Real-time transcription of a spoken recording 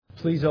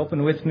Please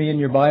open with me in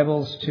your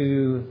Bibles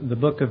to the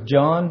book of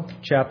John,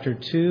 chapter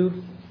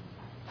 2.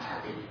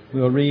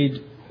 We'll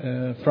read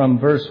from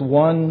verse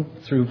 1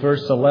 through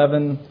verse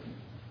 11.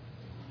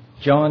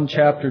 John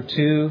chapter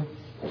 2,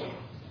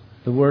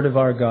 the Word of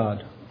our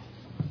God.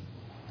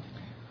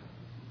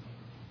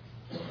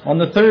 On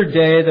the third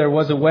day there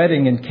was a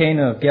wedding in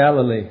Cana of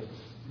Galilee,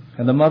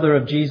 and the mother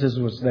of Jesus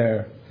was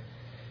there.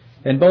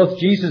 And both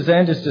Jesus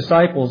and his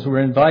disciples were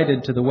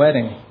invited to the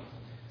wedding.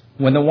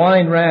 When the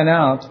wine ran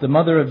out, the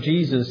mother of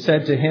Jesus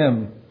said to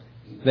him,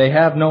 "They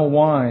have no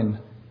wine."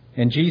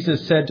 And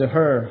Jesus said to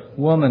her,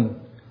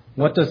 "Woman,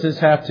 what does this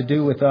have to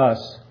do with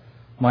us?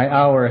 My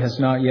hour has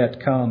not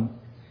yet come."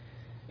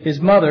 His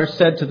mother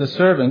said to the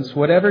servants,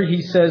 "Whatever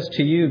he says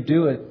to you,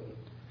 do it."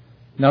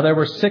 Now there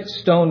were 6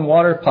 stone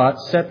water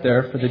pots set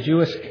there for the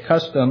Jewish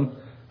custom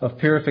of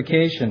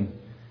purification,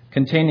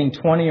 containing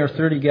 20 or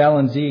 30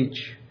 gallons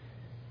each.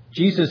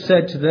 Jesus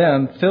said to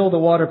them, "Fill the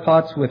water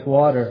pots with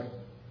water."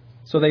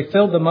 So they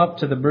filled them up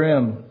to the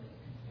brim.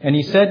 And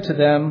he said to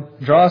them,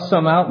 "Draw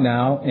some out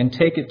now and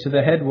take it to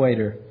the head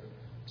waiter."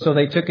 So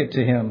they took it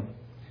to him.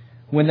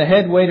 When the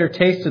head waiter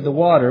tasted the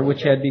water,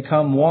 which had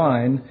become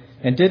wine,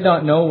 and did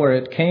not know where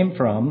it came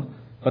from,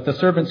 but the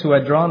servants who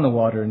had drawn the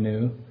water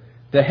knew,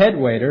 the head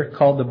waiter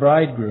called the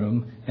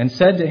bridegroom and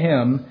said to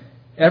him,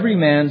 "Every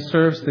man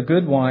serves the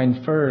good wine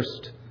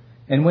first,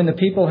 and when the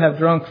people have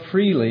drunk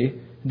freely,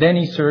 then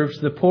he serves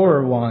the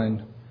poorer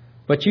wine.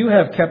 But you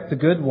have kept the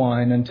good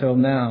wine until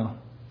now."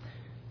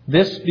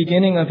 This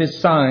beginning of his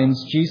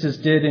signs Jesus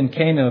did in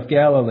Cana of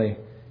Galilee,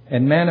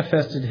 and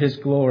manifested his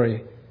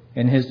glory,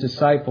 and his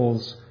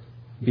disciples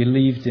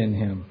believed in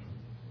him.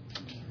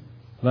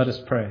 Let us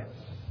pray.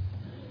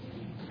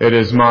 It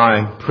is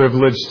my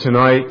privilege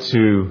tonight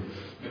to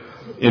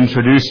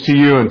introduce to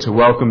you and to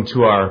welcome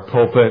to our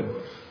pulpit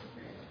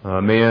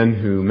a man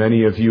who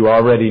many of you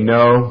already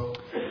know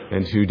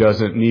and who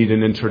doesn't need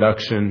an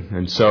introduction.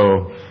 And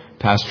so,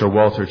 Pastor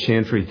Walter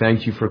Chantry,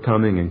 thank you for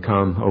coming, and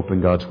come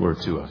open God's Word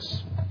to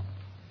us.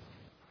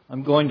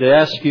 I'm going to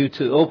ask you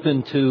to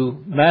open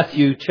to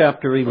Matthew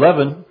chapter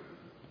 11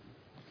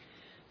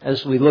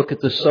 as we look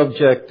at the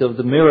subject of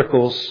the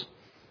miracles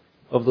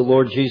of the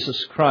Lord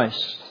Jesus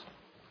Christ.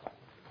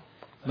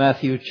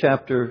 Matthew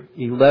chapter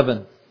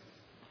 11.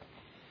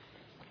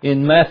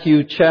 In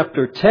Matthew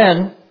chapter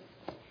 10,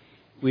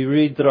 we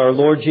read that our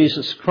Lord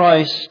Jesus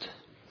Christ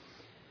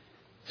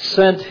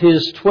sent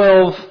his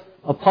 12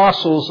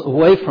 apostles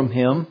away from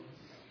him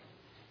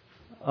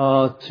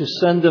to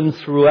send them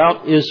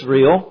throughout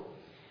Israel,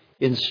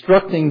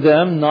 instructing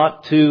them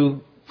not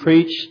to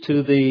preach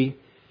to the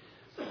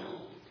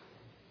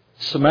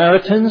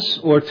Samaritans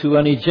or to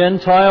any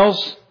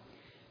Gentiles,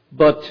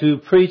 but to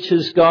preach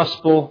his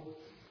gospel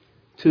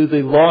to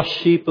the lost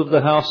sheep of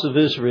the house of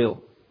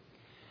Israel.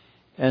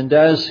 And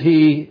as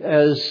he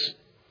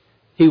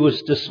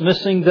was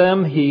dismissing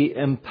them, he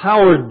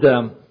empowered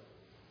them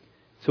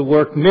to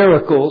work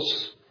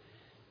miracles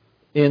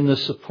in the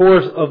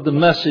support of the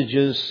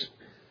messages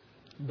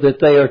that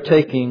they are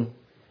taking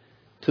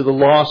to the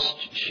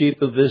lost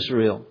sheep of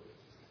Israel.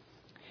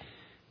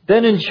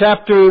 Then in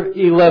chapter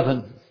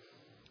 11,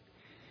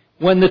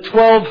 when the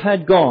 12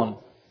 had gone,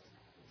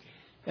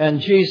 and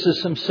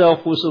Jesus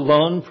himself was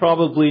alone,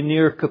 probably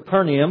near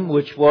Capernaum,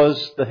 which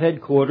was the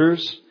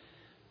headquarters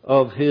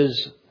of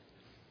his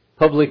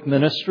public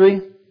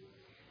ministry,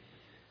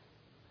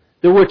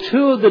 there were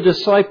 2 of the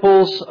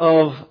disciples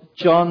of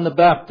John the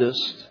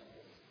Baptist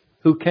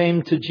who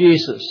came to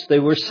Jesus. They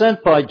were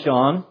sent by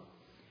John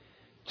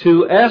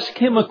to ask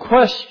him a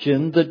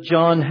question that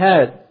John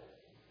had.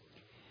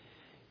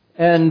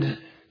 And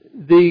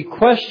the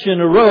question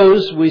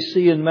arose, we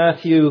see in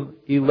Matthew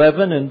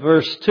 11 and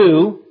verse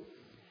 2,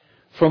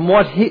 from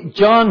what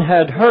John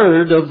had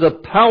heard of the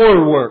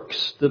power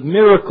works, the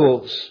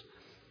miracles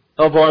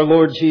of our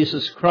Lord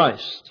Jesus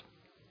Christ.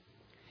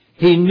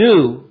 He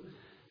knew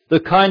the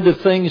kind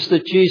of things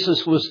that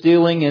Jesus was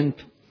dealing in,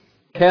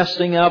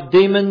 casting out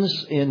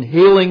demons, in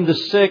healing the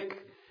sick,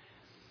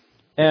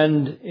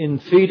 and in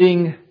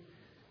feeding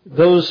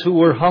those who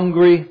were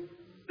hungry.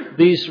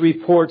 These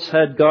reports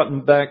had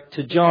gotten back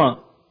to John.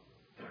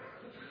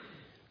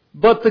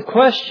 But the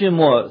question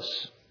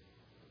was,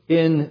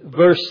 in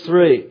verse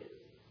 3,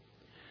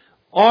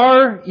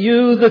 "Are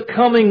you the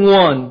coming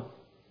one,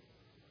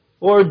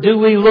 or do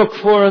we look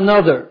for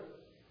another?"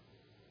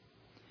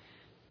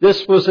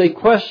 This was a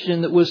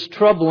question that was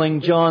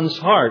troubling John's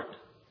heart.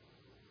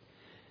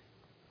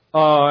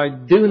 I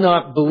do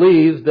not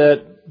believe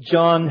that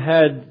John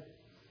had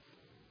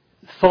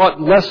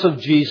thought less of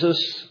Jesus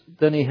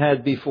than he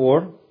had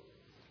before.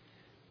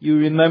 You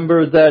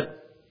remember that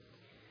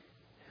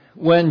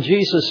when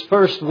Jesus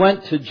first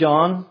went to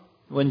John,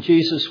 when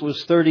Jesus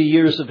was 30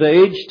 years of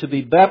age, to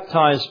be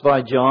baptized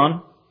by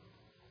John,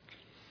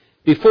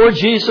 before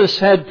Jesus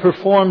had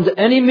performed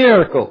any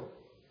miracle,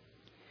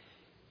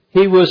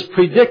 he was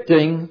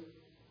predicting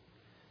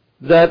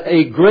that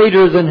a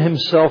greater than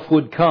himself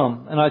would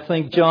come. And I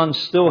think John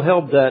still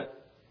held that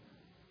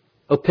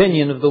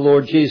opinion of the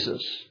Lord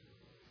Jesus.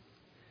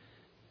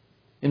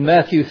 In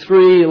Matthew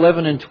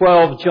 3:11 and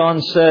 12,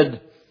 John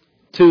said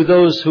to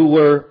those who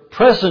were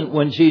present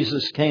when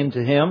Jesus came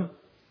to him,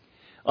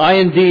 I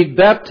indeed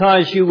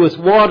baptize you with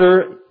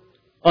water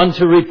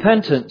unto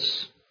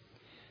repentance,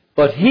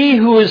 but he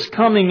who is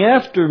coming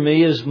after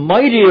me is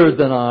mightier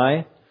than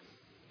I.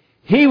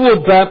 He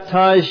will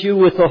baptize you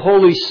with the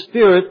Holy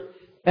Spirit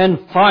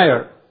and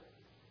fire.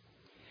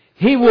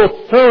 He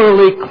will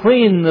thoroughly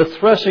clean the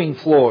threshing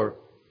floor.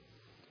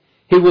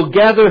 He will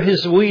gather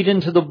his wheat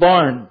into the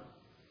barn,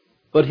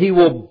 but he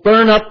will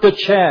burn up the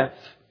chaff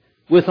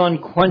with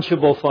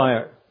unquenchable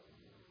fire.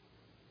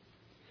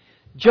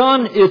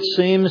 John, it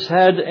seems,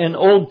 had an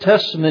Old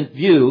Testament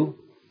view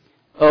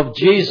of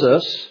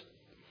Jesus,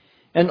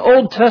 an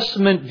Old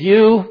Testament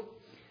view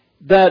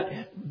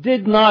that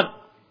did not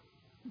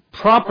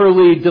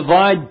properly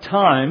divide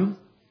time.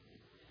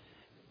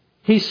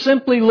 He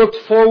simply looked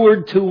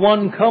forward to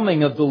one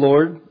coming of the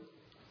Lord,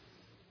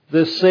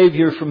 the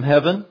Savior from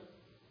heaven,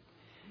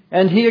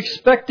 and he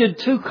expected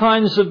two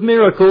kinds of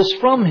miracles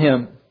from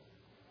him.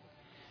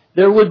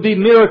 There would be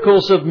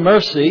miracles of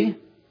mercy,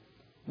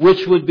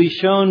 which would be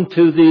shown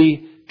to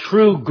the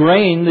true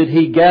grain that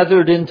he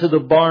gathered into the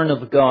barn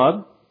of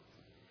God.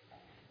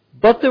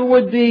 But there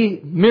would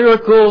be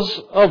miracles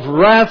of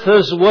wrath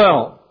as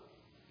well,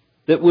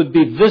 that would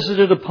be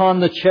visited upon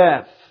the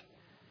chaff,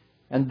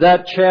 and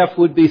that chaff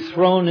would be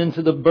thrown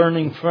into the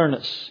burning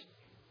furnace.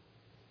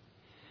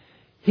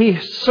 He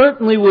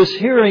certainly was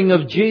hearing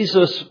of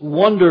Jesus'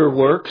 wonder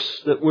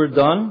works that were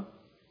done.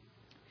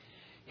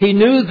 He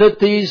knew that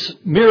these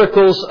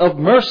miracles of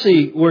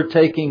mercy were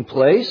taking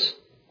place,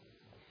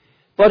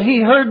 but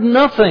he heard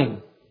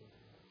nothing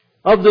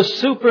of the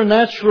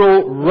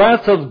supernatural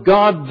wrath of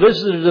God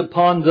visited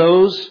upon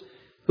those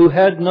who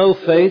had no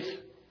faith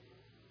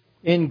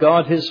in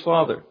God his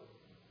Father.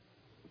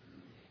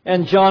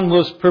 And John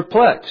was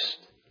perplexed.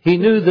 He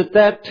knew that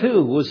that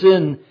too was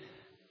in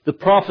the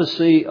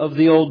prophecy of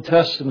the Old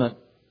Testament.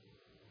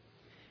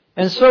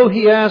 And so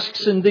he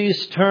asks in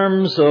these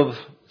terms of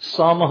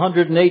Psalm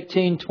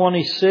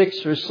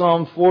 118:26 or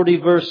Psalm 40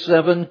 verse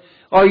 7,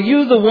 are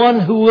you the one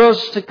who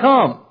was to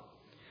come?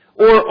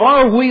 Or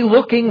are we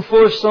looking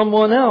for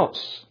someone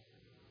else?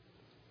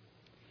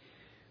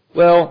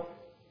 Well,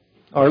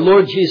 our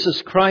Lord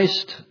Jesus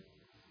Christ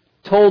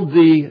told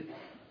the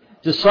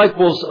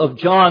disciples of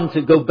John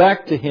to go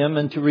back to him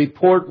and to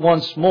report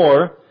once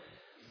more,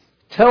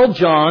 tell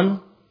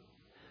John,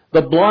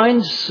 the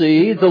blind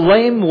see, the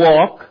lame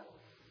walk,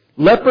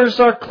 lepers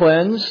are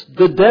cleansed,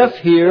 the deaf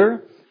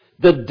hear,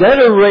 the dead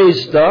are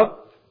raised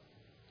up,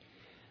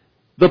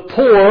 the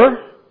poor,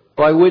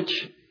 by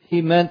which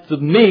he meant the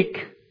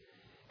meek,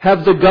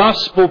 have the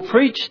gospel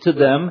preached to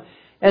them.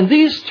 And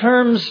these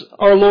terms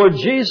our Lord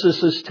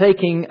Jesus is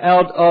taking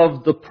out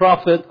of the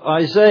prophet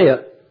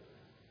Isaiah.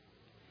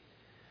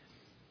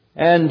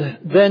 And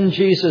then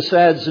Jesus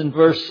adds in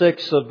verse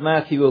 6 of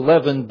Matthew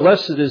 11,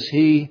 blessed is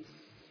he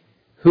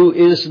who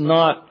is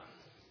not,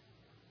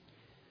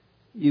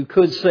 you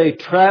could say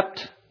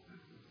trapped,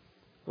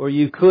 or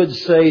you could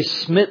say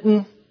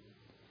smitten.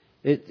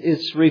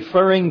 It's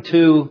referring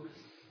to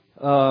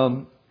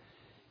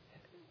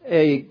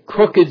a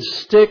crooked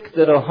stick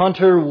that a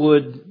hunter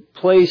would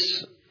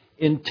place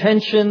in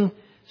tension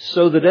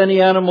so that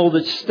any animal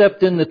that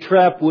stepped in the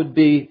trap would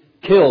be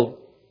killed.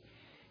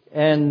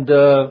 And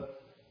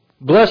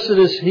blessed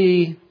is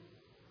he,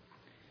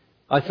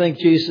 I think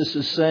Jesus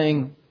is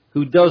saying,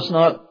 who does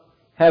not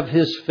have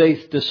his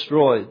faith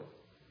destroyed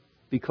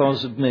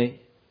because of me.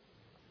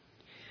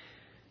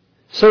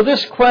 So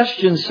this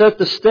question set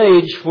the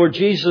stage for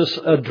Jesus'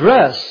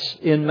 address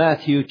in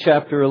Matthew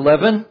chapter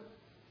 11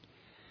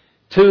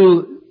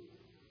 to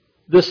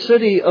the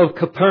city of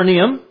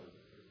Capernaum,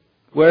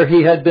 where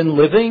he had been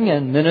living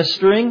and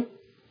ministering,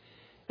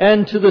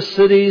 and to the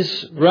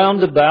cities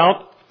round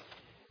about,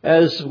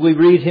 as we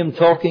read him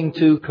talking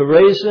to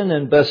Chorazin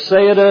and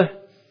Bethsaida,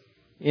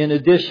 in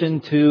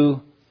addition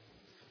to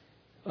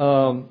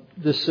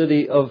the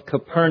city of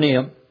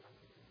Capernaum.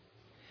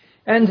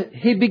 And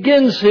he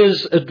begins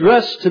his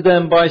address to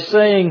them by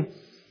saying,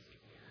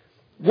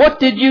 what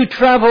did you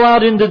travel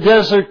out in the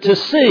desert to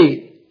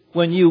see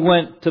when you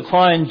went to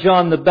find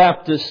John the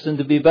Baptist and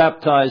to be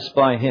baptized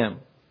by him?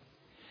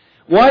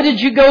 Why did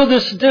you go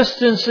this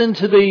distance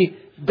into the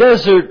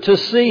desert to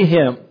see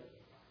him?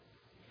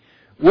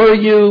 Were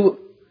you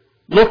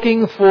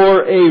looking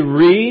for a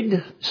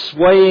reed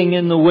swaying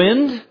in the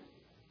wind?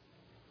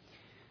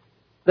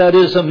 That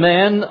is, a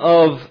man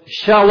of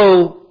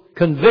shallow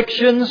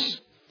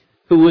convictions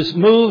who was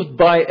moved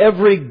by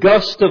every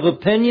gust of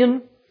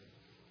opinion?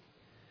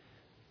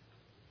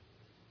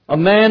 A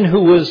man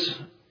who was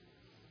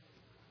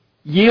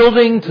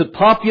yielding to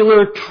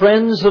popular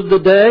trends of the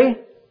day?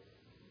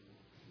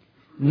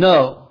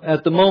 No.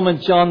 At the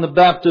moment, John the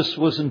Baptist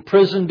was in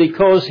prison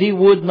because he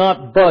would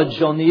not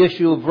budge on the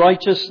issue of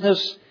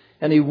righteousness,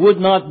 and he would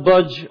not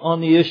budge on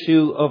the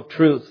issue of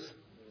truth.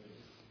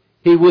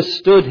 He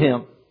withstood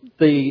him,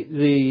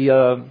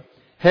 the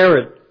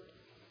Herod,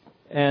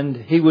 and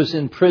he was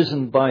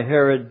imprisoned by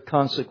Herod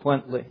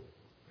consequently.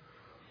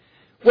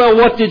 Well,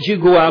 what did you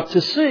go out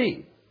to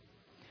see?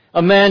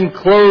 A man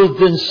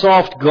clothed in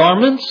soft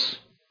garments?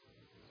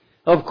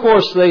 Of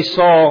course, they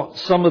saw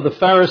some of the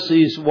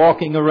Pharisees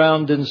walking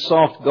around in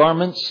soft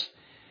garments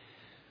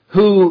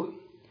who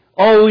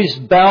always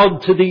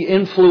bowed to the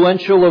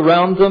influential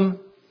around them,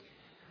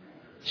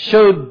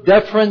 showed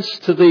deference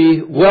to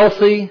the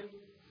wealthy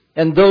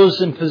and those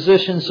in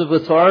positions of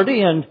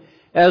authority, and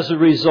as a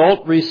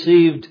result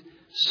received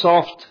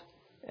soft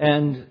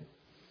and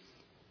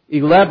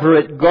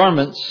elaborate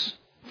garments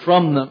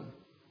from them.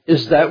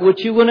 Is that what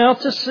you went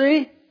out to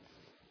see?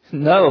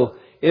 No.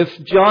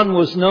 If John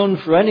was known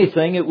for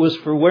anything, it was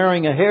for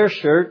wearing a hair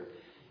shirt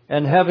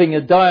and having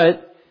a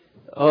diet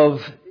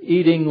of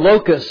eating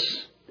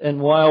locusts and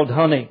wild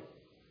honey.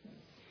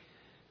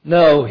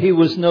 No, he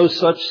was no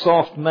such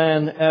soft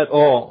man at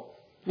all.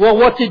 Well,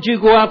 what did you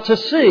go out to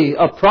see?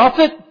 A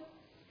prophet?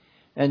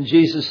 And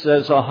Jesus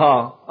says,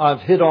 aha,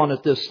 I've hit on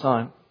it this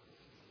time.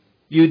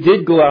 You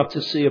did go out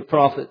to see a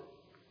prophet.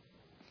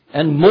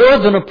 And more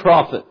than a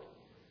prophet.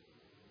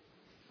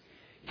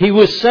 He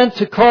was sent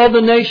to call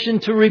the nation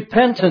to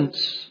repentance.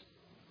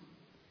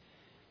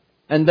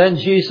 And then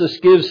Jesus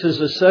gives his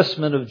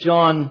assessment of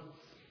John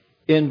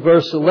in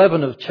verse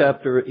 11 of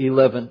chapter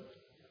 11.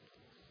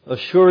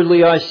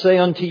 Assuredly I say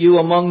unto you,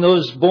 among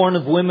those born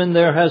of women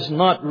there has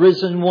not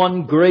risen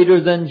one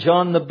greater than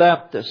John the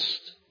Baptist.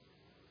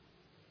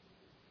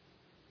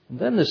 And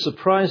then the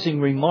surprising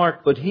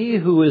remark, but he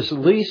who is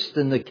least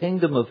in the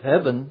kingdom of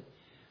heaven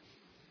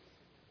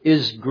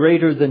is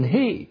greater than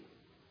he.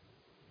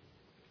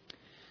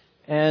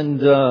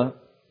 And our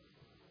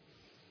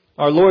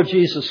Lord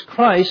Jesus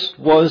Christ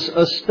was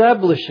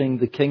establishing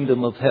the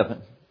kingdom of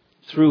heaven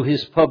through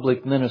his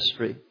public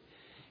ministry.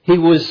 He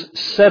was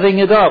setting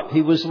it up.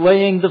 He was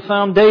laying the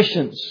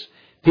foundations.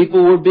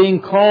 People were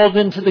being called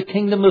into the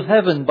kingdom of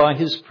heaven by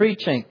his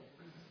preaching.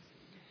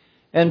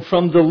 And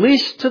from the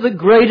least to the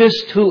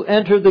greatest who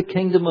enter the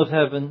kingdom of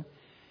heaven,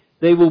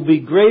 they will be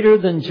greater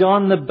than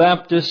John the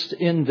Baptist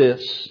in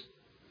this.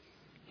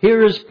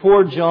 Here is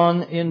poor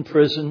John in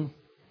prison,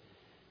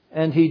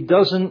 and he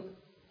doesn't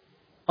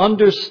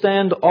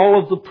understand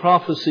all of the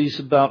prophecies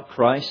about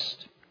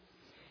Christ.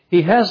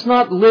 He has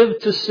not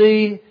lived to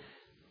see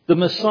the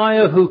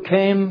Messiah who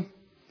came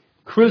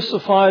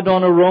crucified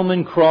on a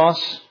Roman cross,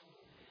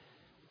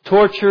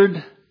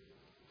 tortured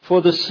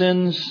for the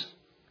sins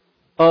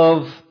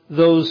of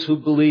those who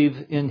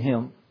believe in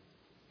him.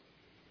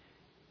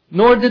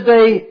 Nor did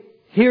they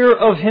hear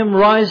of him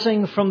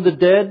rising from the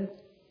dead,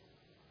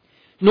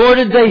 nor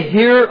did they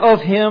hear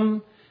of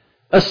him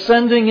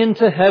ascending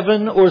into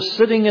heaven or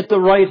sitting at the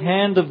right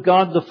hand of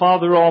God the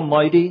Father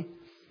Almighty.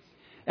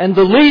 And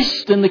the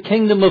least in the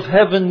kingdom of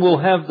heaven will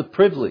have the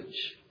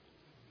privilege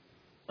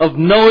of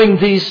knowing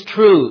these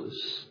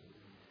truths.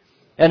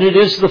 And it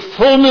is the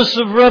fullness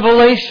of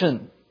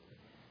revelation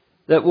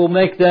that will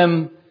make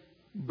them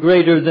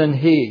greater than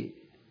he.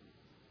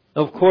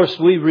 Of course,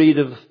 we read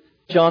of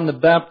John the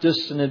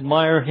Baptist and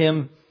admire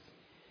him,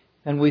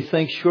 and we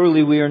think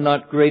surely we are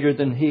not greater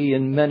than he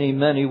in many,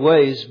 many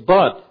ways.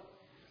 But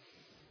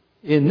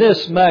in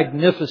this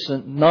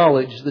magnificent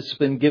knowledge that's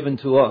been given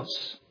to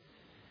us,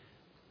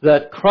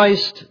 that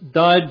Christ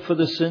died for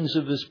the sins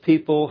of his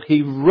people,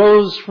 he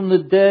rose from the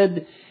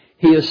dead,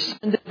 he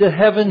ascended to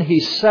heaven,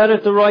 he sat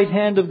at the right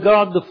hand of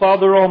God the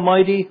Father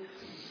Almighty,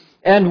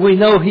 and we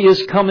know he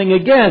is coming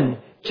again.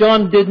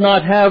 John did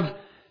not have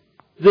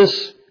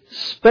this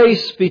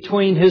space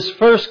between his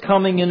first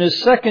coming and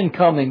his second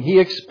coming. He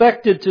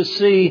expected to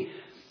see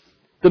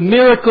the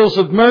miracles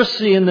of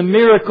mercy and the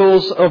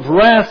miracles of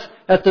wrath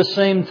at the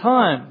same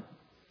time.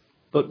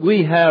 But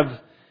we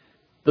have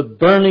the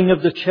burning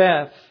of the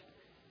chaff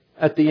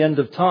at the end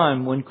of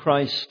time when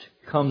Christ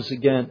comes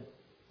again.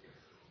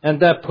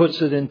 And that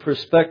puts it in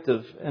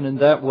perspective. And in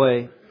that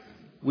way,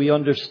 we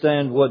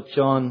understand what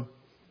John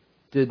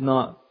did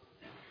not.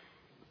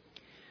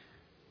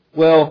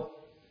 Well,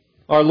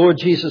 our Lord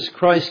Jesus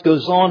Christ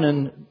goes on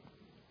in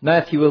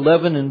Matthew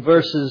 11 in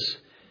verses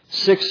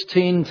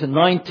 16 to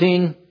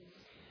 19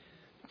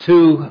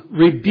 to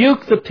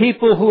rebuke the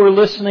people who are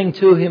listening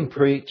to him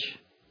preach,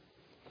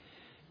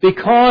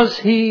 because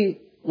he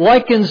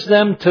likens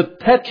them to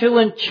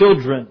petulant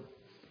children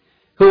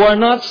who are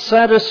not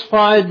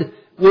satisfied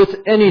with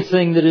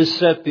anything that is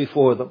set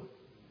before them.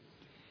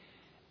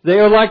 They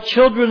are like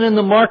children in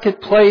the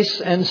marketplace,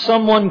 and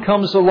someone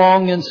comes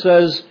along and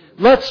says,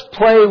 let's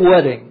play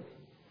wedding.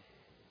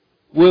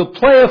 We'll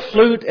play a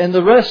flute and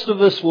the rest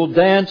of us will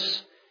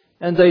dance,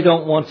 and they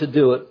don't want to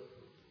do it.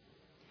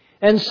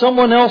 And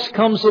someone else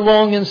comes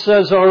along and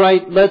says, all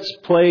right, let's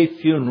play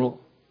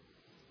funeral.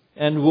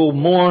 And we'll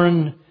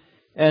mourn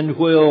and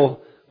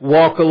we'll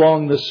walk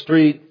along the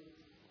street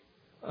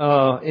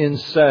in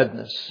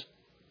sadness.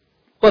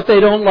 But they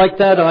don't like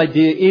that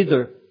idea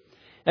either.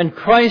 And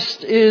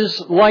Christ is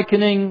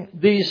likening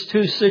these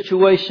two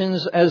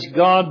situations as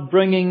God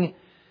bringing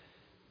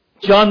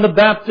John the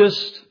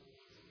Baptist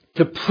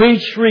to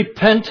preach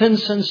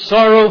repentance and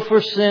sorrow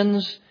for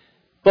sins,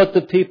 but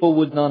the people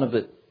would none of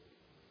it.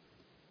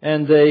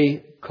 And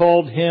they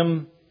called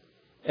him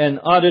and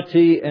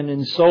oddity and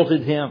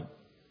insulted Him.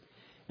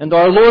 And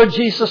our Lord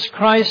Jesus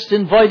Christ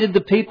invited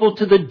the people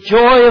to the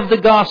joy of the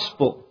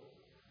gospel.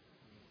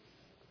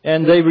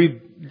 And they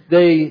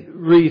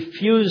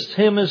refused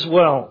Him as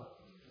well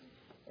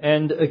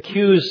and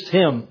accused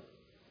Him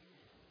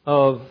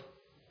of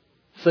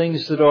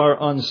things that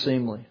are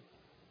unseemly.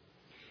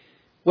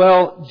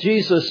 Well,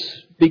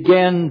 Jesus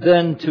began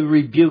then to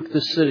rebuke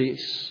the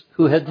cities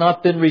who had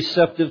not been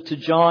receptive to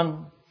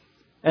John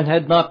and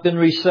had not been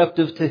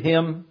receptive to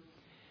Him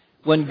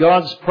when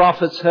God's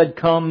prophets had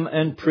come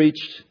and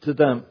preached to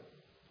them.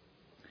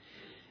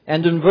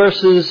 And in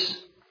verse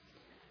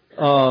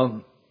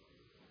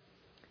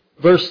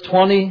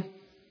 20,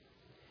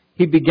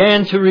 He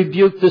began to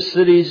rebuke the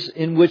cities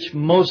in which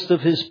most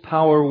of His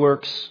power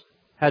works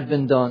had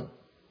been done.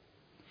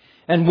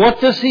 And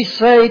what does He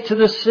say to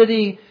the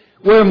city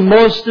where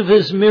most of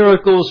His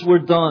miracles were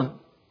done?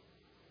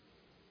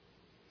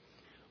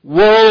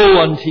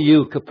 Woe unto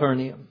you,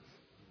 Capernaum!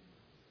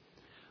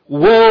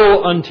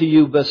 Woe unto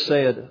you,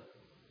 Bethsaida!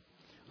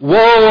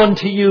 Woe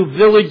unto you,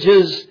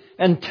 villages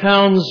and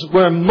towns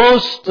where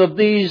most of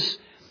these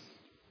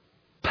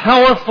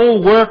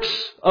powerful works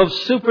of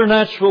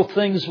supernatural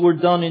things were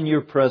done in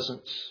your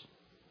presence,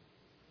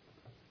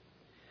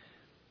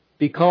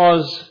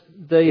 because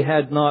they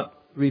had not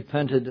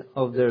repented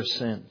of their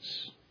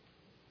sins.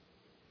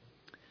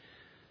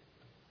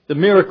 The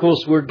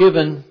miracles were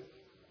given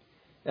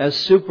as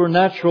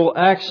supernatural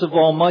acts of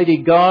Almighty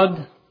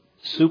God,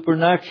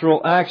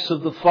 supernatural acts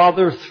of the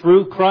Father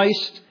through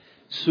Christ,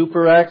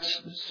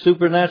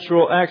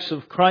 supernatural acts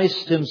of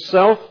Christ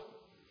Himself,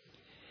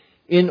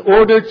 in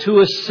order to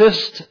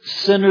assist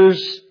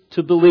sinners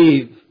to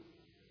believe.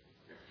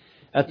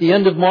 At the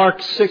end of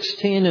Mark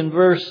 16 in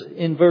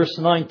verse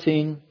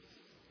 19,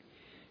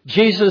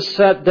 Jesus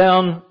sat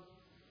down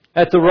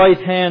at the right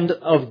hand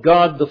of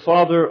God the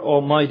Father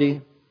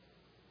Almighty,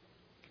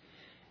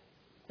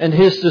 and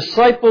His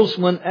disciples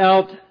went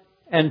out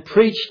and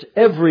preached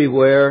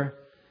everywhere,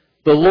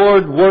 the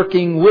Lord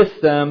working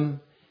with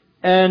them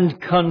and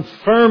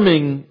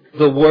confirming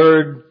the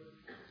word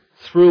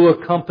through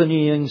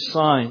accompanying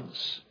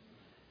signs.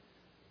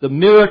 The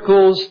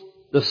miracles,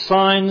 the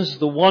signs,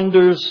 the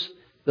wonders,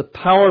 the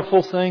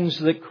powerful things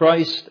that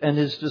Christ and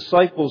His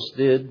disciples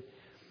did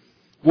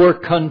were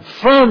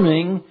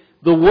confirming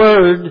the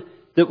word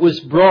that was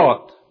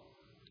brought.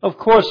 Of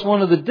course,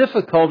 one of the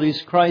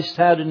difficulties Christ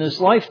had in His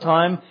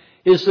lifetime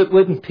is that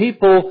when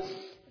people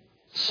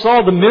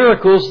saw the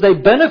miracles, they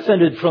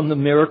benefited from the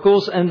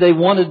miracles and they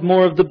wanted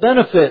more of the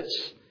benefits.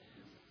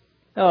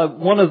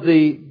 One of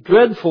the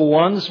dreadful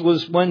ones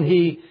was when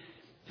He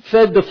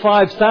fed the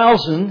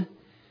 5,000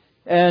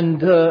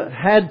 and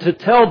had to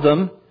tell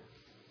them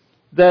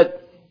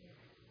that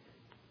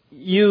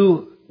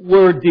you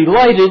were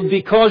delighted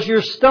because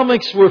your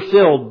stomachs were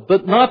filled,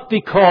 but not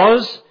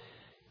because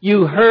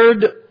you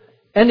heard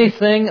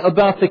anything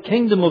about the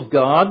kingdom of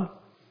God,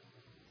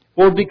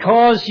 or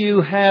because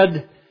you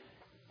had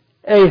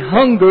a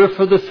hunger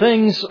for the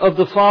things of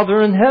the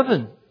Father in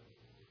heaven.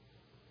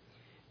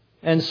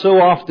 And so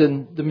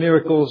often the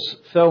miracles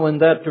fell in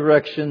that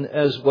direction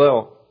as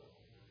well.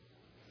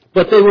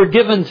 But they were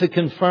given to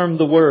confirm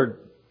the word.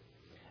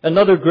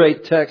 Another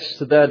great text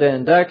to that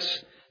end,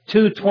 Acts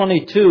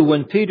 2:22,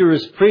 when Peter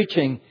is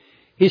preaching,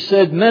 he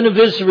said, "Men of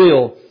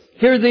Israel,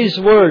 hear these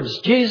words.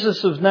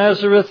 Jesus of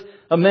Nazareth,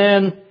 a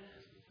man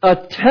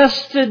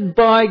attested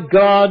by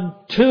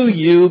God to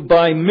you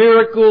by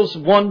miracles,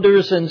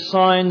 wonders, and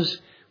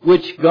signs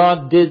which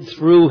God did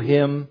through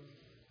Him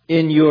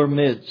in your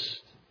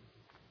midst."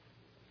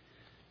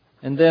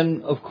 And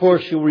then, of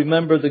course, you'll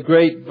remember the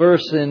great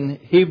verse in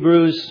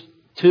Hebrews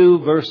 2,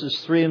 verses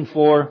 3 and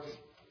 4.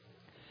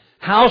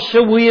 How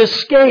shall we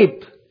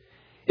escape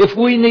if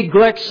we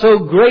neglect so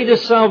great a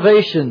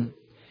salvation,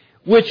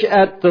 which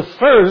at the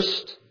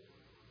first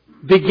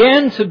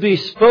began to be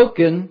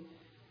spoken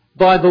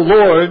by the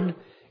Lord,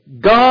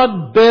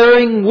 God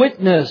bearing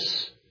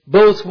witness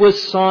both with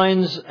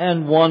signs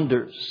and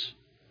wonders?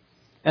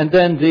 And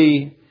then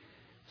the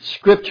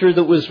scripture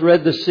that was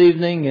read this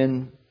evening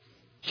in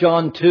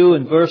John 2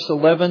 and verse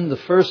 11, the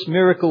first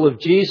miracle of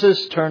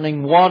Jesus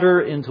turning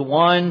water into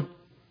wine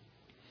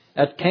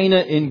at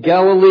Cana in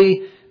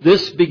Galilee,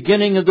 this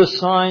beginning of the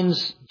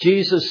signs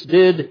Jesus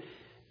did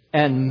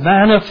and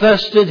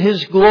manifested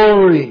His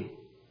glory.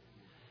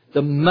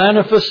 The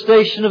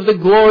manifestation of the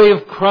glory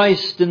of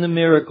Christ in the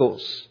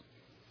miracles.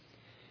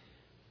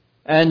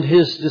 And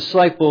His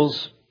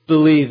disciples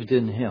believed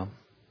in Him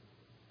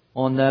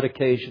on that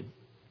occasion.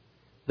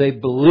 They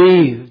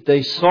believed,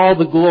 they saw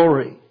the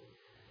glory,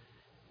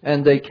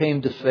 and they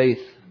came to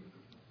faith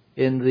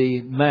in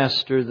the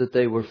Master that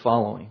they were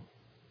following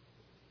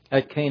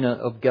at Cana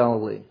of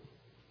Galilee.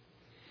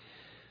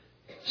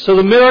 So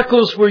the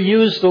miracles were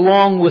used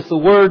along with the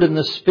Word and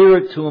the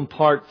Spirit to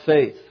impart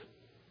faith.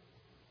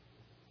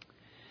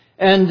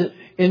 And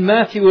in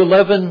Matthew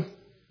 11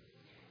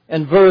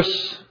 and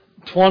verse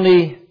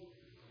 20,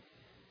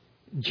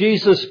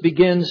 Jesus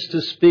begins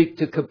to speak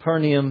to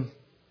Capernaum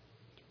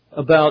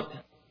about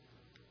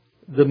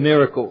the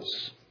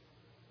miracles.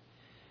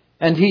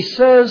 And he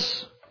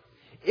says,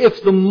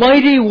 if the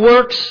mighty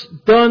works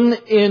done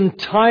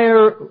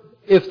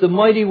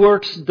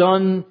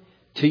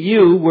to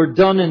you were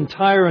done in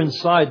Tyre and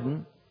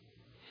Sidon,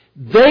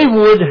 they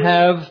would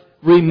have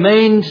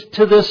remained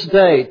to this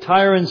day.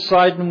 Tyre and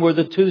Sidon were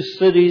the two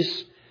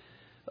cities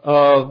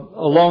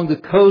along the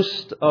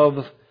coast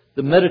of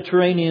the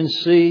Mediterranean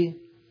Sea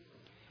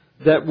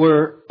that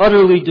were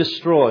utterly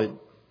destroyed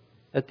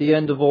at the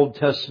end of Old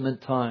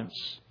Testament times.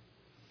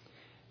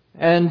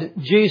 And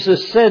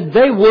Jesus said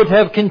they would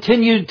have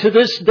continued to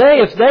this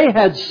day if they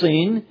had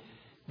seen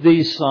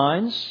these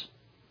signs.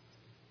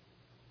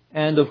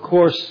 And of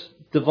course,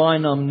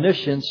 divine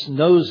omniscience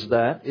knows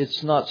that.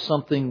 It's not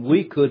something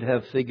we could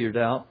have figured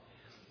out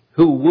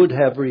who would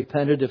have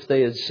repented if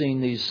they had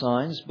seen these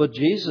signs, but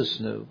Jesus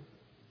knew.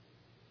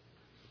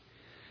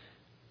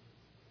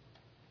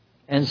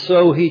 And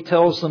so he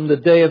tells them the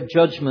day of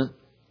judgment,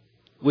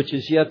 which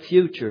is yet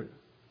future,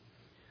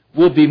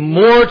 will be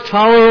more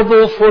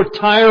tolerable for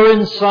Tyre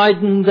and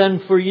Sidon than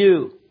for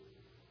you,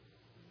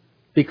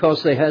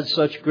 because they had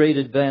such great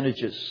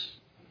advantages,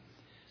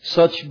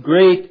 such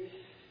great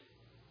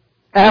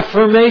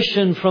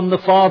affirmation from the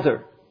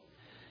Father,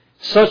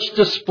 such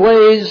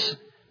displays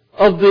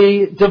of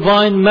the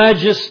divine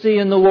majesty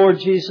in the Lord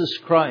Jesus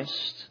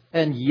Christ,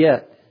 and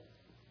yet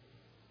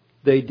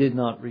they did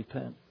not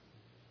repent.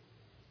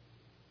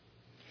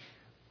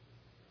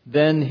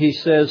 Then he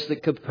says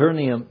that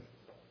Capernaum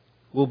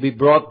will be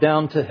brought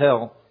down to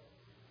hell.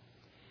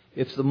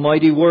 If the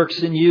mighty works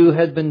in you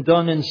had been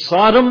done in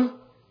Sodom,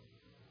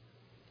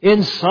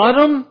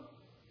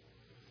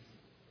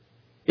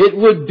 it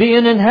would be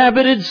an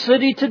inhabited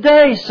city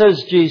today,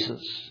 says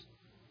Jesus.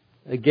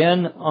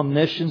 Again,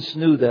 omniscience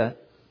knew that.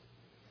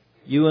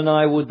 You and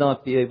I would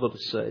not be able to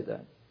say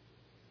that.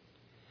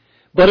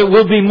 But it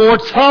will be more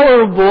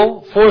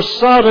tolerable for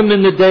Sodom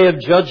in the day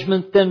of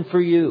judgment than for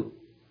you.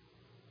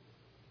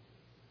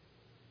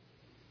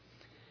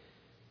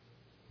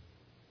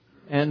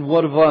 And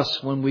what of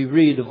us when we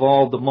read of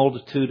all the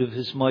multitude of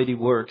His mighty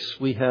works?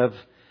 We have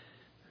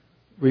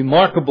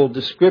remarkable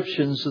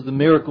descriptions of the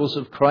miracles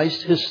of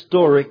Christ,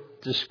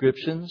 historic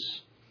descriptions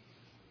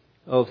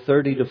of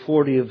 30 to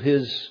 40 of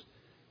His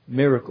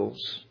miracles,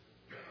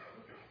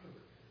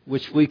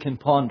 which we can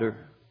ponder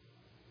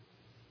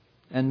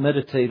and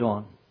meditate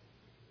on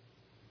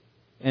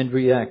and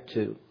react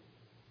to.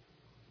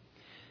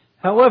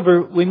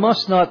 However, we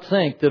must not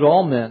think that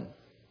all men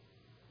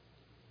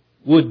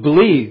would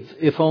believe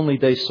if only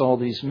they saw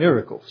these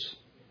miracles.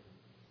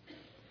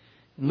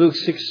 In Luke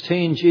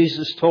 16,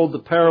 Jesus told the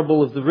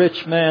parable of the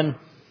rich man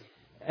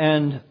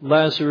and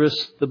Lazarus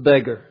the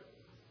beggar.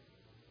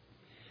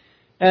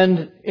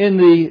 And in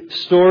the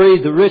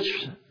story,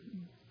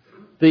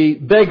 the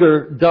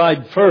beggar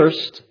died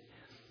first,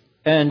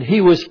 and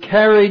he was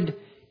carried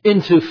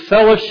into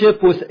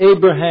fellowship with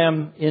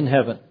Abraham in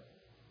heaven.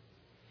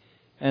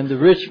 And the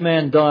rich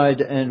man died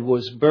and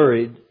was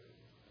buried.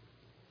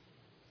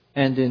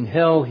 And in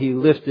hell he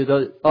lifted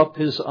up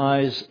his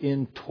eyes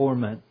in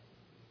torment.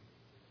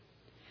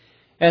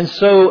 And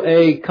so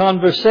a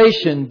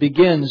conversation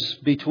begins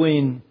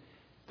between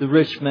the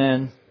rich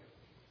man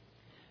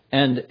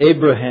and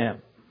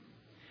Abraham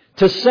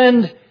to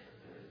send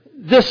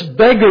this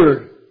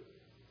beggar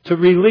to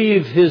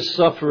relieve his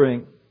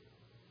suffering.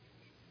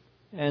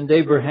 And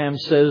Abraham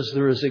says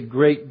there is a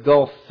great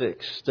gulf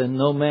fixed, and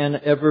no man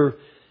ever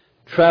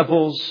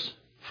travels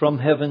from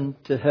heaven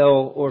to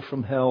hell or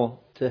from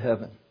hell to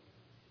heaven.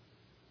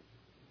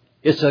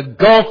 It's a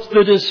gulf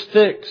that is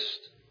fixed.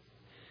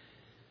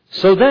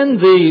 So then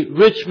the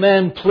rich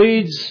man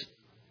pleads,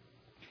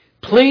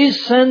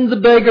 please send the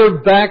beggar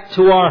back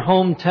to our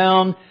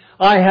hometown.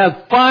 I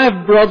have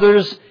 5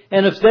 brothers,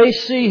 and if they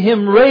see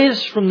him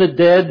raised from the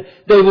dead,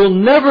 they will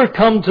never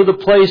come to the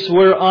place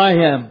where I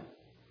am.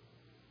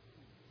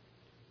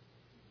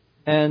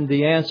 And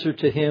the answer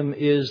to him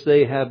is,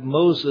 they have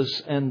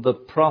Moses and the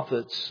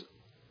prophets.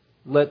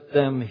 Let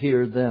them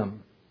hear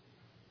them.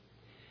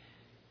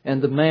 And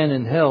the man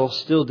in hell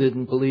still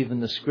didn't believe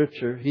in the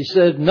Scripture. He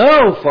said,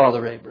 no,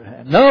 Father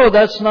Abraham. No,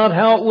 that's not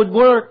how it would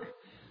work.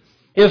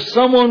 If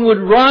someone would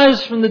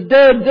rise from the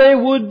dead, they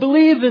would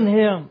believe in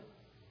him.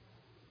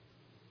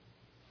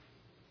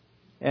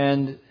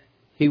 And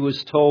he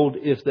was told,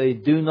 if they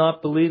do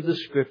not believe the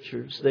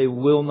Scriptures, they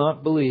will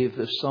not believe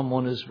if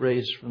someone is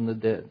raised from the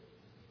dead.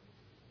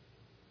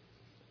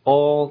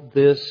 All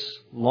this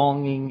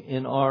longing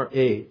in our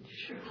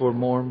age for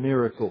more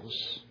miracles.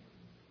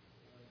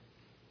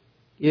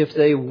 If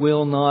they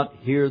will not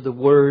hear the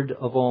word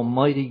of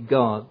Almighty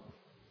God,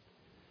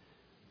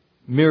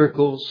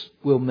 miracles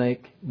will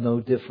make no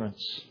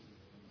difference.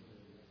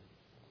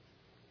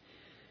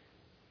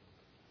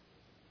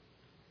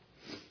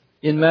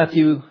 In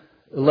Matthew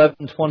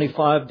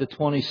 11:25 to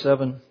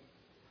 27,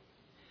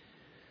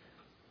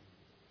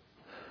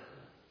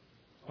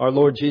 our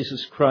Lord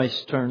Jesus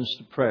Christ turns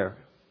to prayer.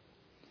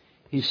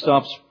 He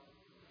stops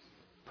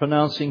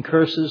pronouncing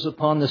curses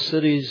upon the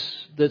cities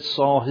that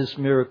saw His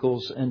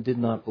miracles and did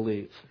not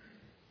believe.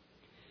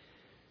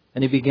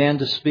 And He began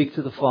to speak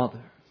to the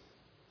Father.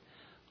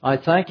 I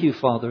thank you,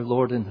 Father,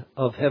 Lord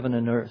of heaven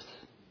and earth,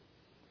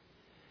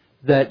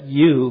 that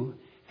you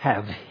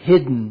have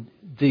hidden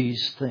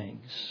these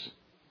things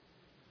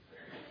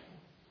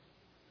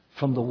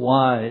from the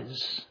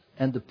wise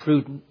and the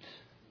prudent,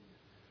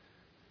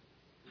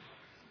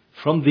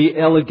 from the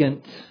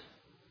elegant,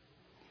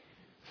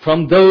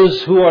 from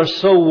those who are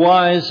so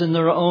wise in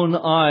their own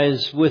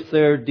eyes with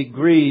their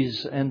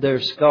degrees and their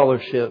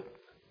scholarship.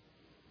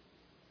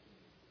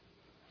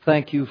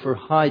 Thank you for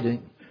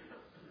hiding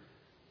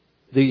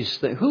these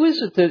things. Who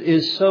is it that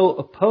is so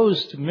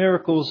opposed to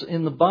miracles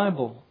in the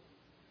Bible?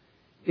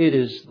 It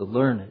is the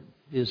learned,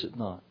 is it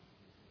not?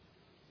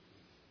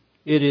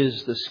 It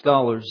is the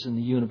scholars in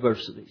the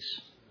universities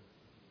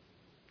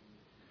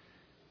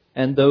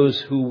and those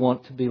who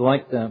want to be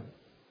like them.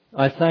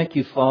 I thank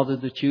you, Father,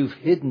 that you've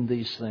hidden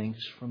these things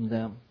from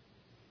them.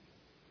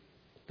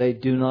 They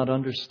do not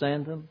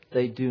understand them.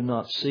 They do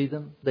not see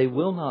them. They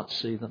will not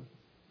see them.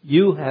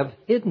 You have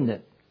hidden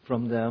it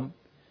from them.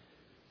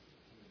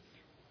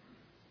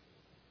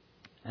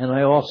 And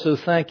I also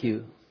thank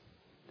you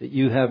that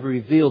you have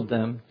revealed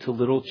them to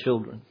little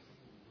children.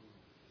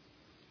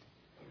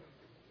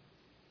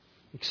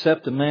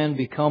 Except a man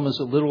become as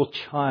a little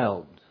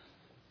child,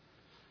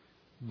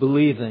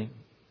 believing,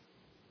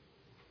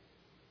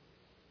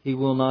 he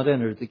will not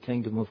enter the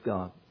kingdom of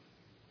God.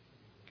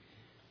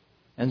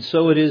 And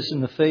so it is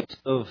in the face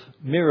of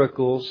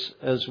miracles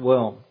as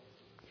well.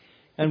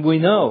 And we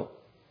know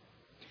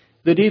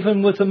that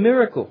even with a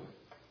miracle,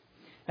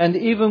 and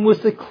even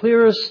with the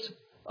clearest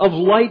of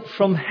light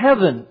from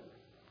heaven,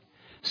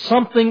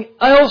 something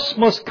else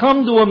must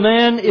come to a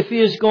man if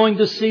he is going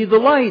to see the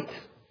light.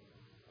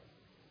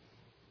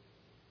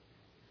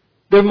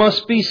 There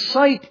must be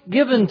sight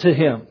given to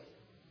him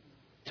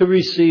to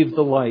receive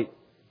the light.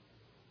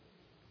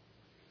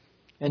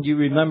 And you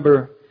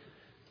remember,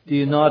 do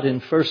you not, in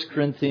 1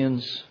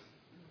 Corinthians,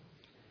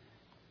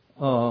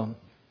 that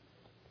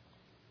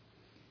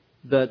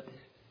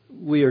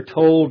we are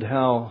told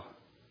how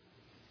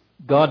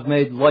God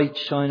made light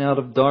shine out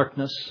of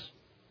darkness.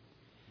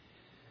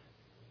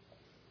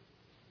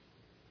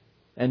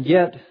 And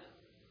yet,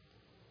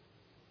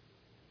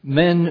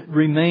 men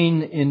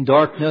remain in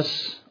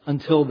darkness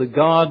until the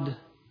God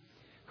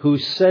who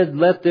said,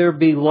 "Let there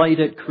be light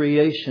at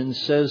creation,"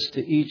 says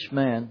to each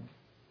man,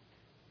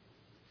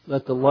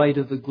 "Let the light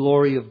of the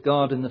glory of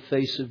God in the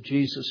face of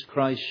Jesus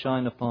Christ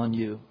shine upon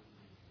you."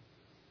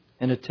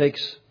 And it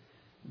takes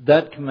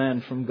that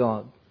command from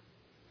God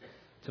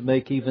to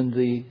make even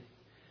the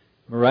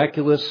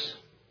miraculous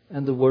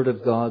and the Word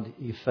of God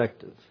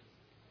effective.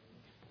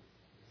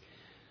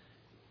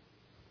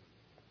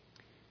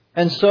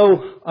 And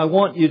so I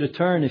want you to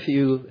turn, if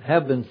you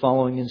have been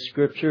following in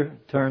Scripture,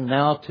 turn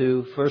now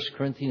to 1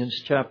 Corinthians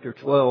chapter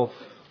 12,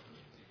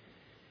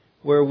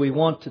 where we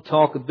want to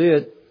talk a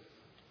bit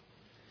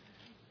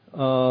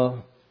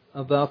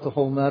about the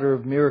whole matter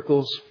of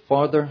miracles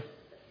farther.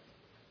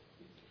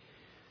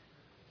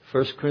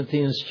 1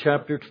 Corinthians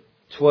chapter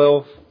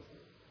 12.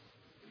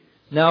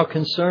 Now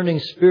concerning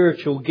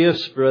spiritual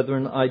gifts,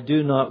 brethren, I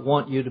do not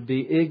want you to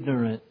be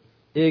ignorant.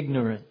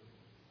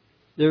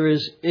 There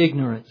is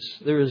ignorance.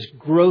 There is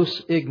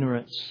gross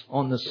ignorance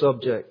on the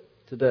subject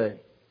today.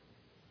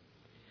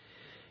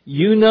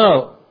 You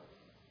know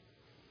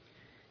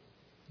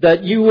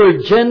that you were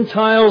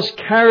Gentiles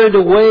carried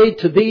away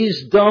to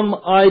these dumb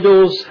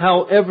idols,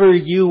 however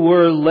you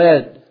were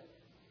led.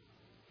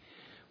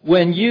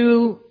 When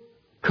you,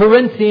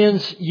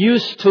 Corinthians,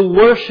 used to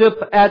worship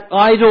at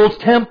idol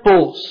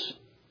temples,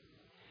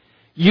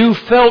 you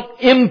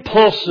felt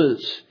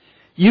impulses.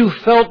 You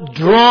felt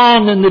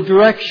drawn in the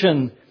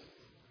direction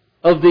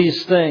of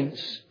these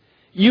things.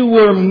 You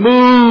were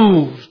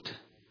moved.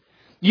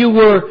 You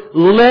were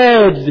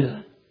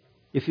led.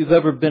 If you've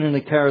ever been in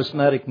a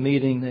charismatic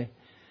meeting, they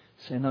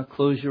say, now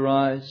close your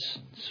eyes,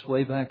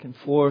 sway back and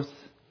forth.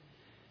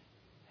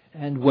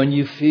 And when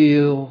you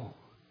feel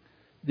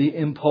the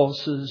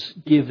impulses,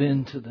 give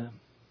in to them.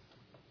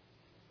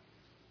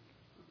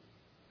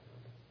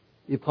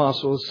 The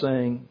apostle is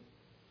saying,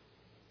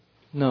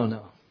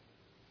 no.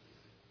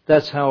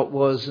 That's how it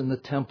was in the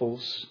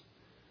temples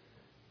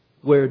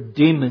where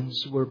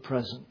demons were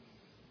present.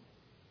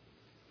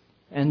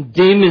 And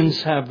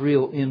demons have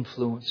real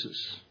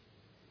influences.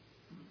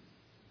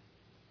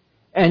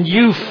 And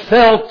you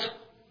felt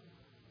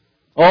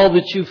all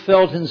that you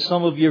felt in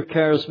some of your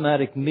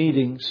charismatic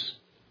meetings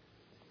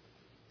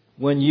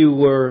when you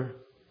were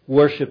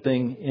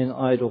worshiping in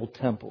idol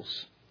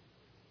temples.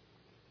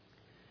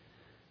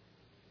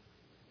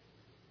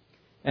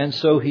 And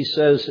so he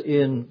says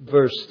in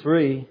verse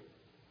 3,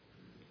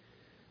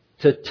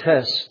 to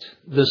test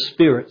the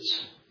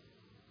spirits.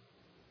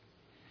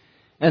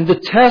 And the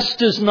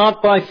test is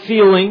not by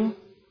feeling.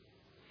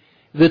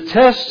 The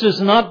test is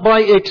not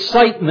by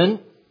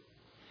excitement.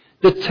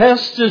 The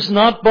test is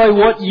not by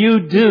what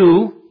you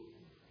do.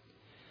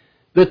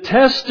 The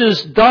test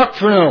is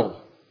doctrinal.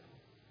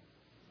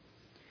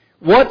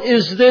 What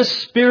is this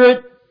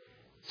Spirit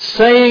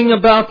saying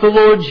about the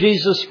Lord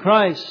Jesus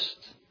Christ?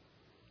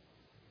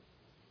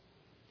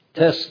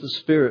 Test the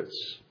spirits.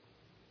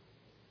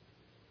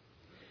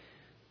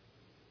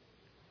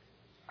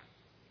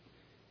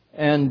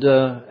 And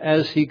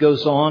as he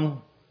goes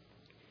on,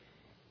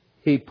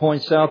 he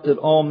points out that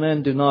all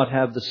men do not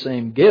have the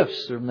same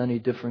gifts. There are many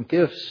different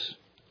gifts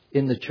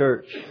in the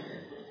church.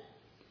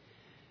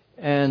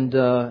 And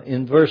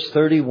in verse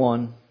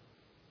 31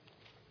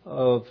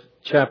 of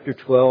chapter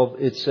 12,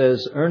 it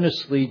says,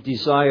 earnestly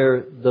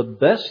desire the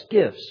best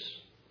gifts.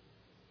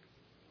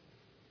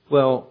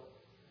 Well,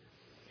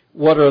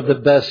 what are the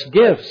best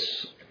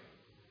gifts?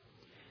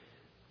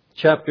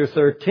 Chapter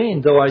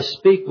 13, though I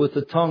speak with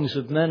the tongues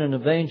of men and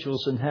of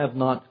angels and have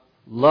not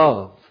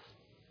love,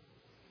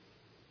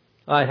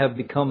 I have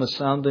become a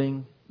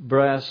sounding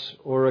brass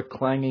or a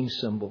clanging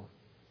cymbal.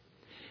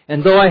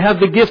 And though I have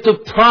the gift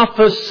of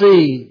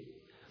prophecy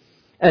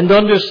and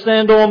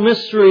understand all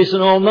mysteries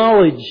and all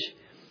knowledge,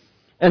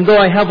 and though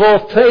I have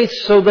all faith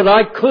so that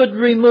I could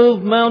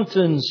remove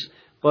mountains,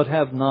 but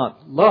have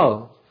not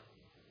love,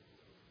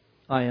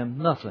 I am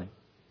nothing.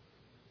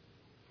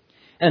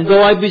 And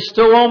though I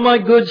bestow all my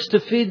goods to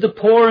feed the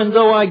poor, and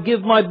though I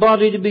give my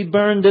body to be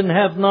burned and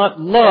have not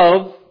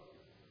love,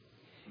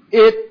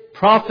 it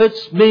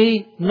profits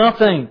me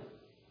nothing.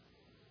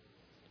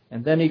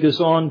 And then he goes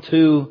on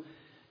to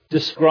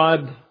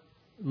describe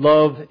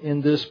love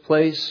in this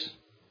place.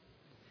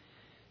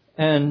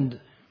 And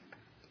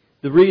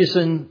the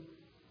reason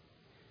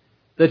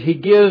that he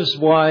gives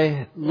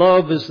why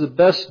love is the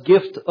best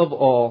gift of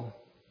all.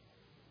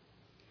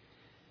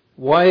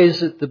 Why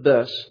is it the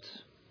best?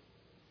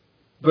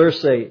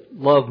 Verse 8,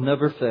 love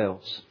never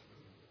fails.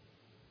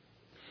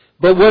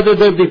 But whether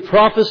there be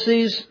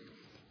prophecies,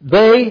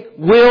 they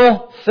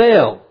will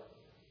fail.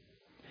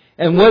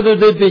 And whether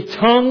there be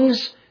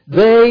tongues,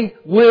 they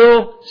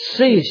will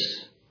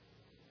cease.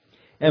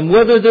 And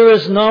whether there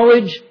is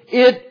knowledge,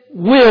 it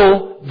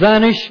will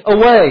vanish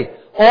away.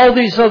 All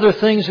these other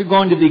things are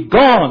going to be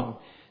gone.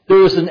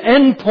 There is an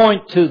end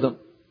point to them.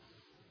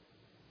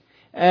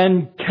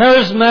 And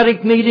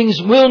charismatic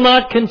meetings will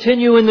not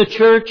continue in the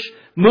church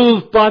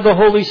moved by the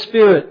Holy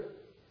Spirit.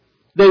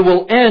 They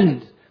will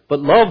end,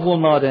 but love will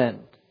not end.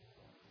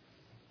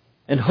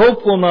 And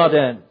hope will not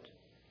end.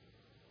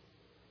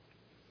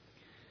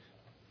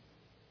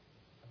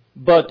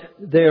 But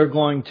they are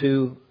going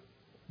to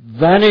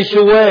vanish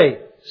away,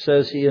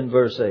 says he in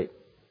verse 8.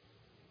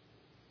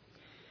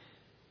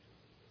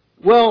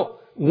 Well,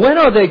 when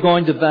are they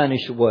going to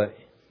vanish away?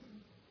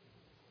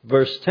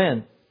 Verse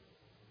 10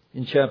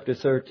 in chapter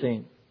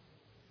 13.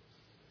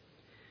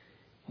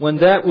 When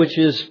that which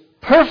is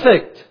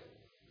perfect,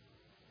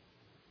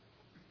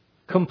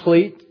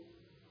 complete,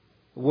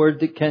 a word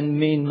that can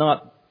mean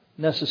not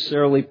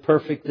necessarily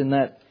perfect in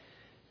that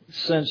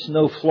sense,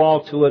 no flaw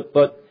to it,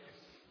 but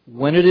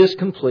when it is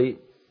complete,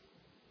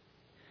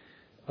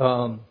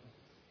 when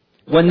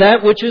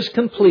that which is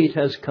complete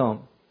has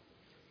come,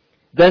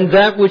 then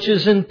that which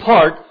is in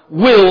part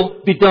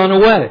will be done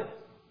away.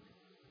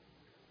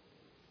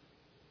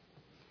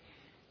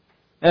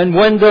 And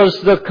when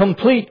does the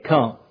complete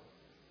come?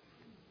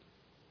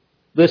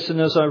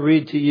 Listen as I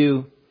read to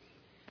you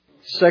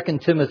 2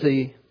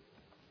 Timothy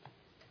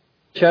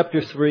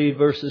chapter 3,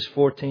 verses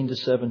 14 to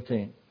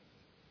 17.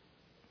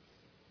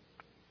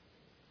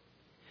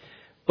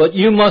 But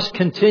you must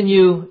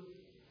continue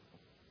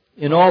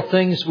in all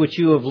things which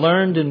you have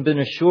learned and been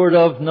assured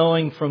of,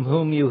 knowing from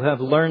whom you have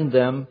learned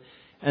them,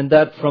 and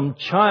that from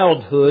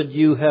childhood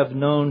you have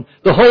known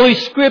the Holy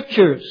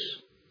Scriptures,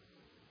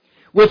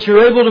 which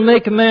are able to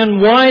make a man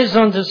wise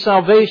unto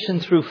salvation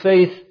through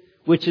faith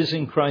which is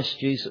in Christ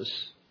Jesus.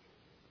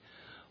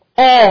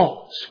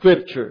 All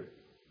Scripture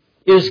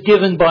is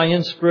given by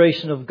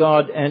inspiration of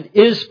God and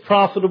is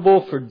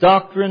profitable for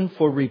doctrine,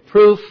 for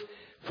reproof,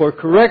 for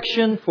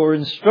correction, for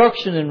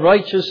instruction in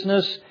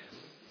righteousness,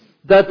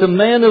 that the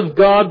man of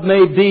God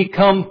may be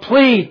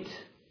complete.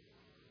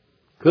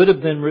 Could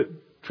have been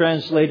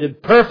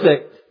translated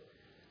perfect.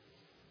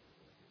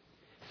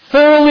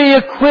 Thoroughly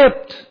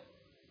equipped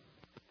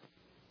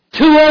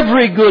to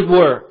every good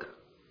work.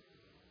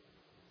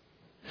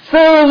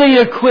 Thoroughly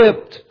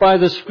equipped by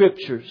the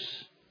Scriptures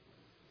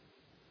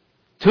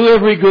to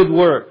every good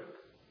work.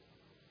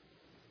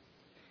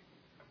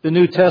 The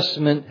New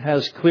Testament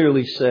has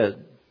clearly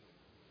said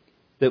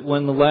that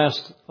when the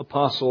last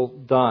apostle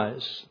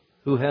dies,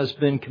 who has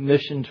been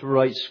commissioned to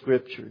write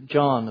Scripture,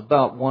 John,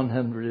 about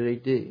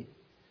 100 AD,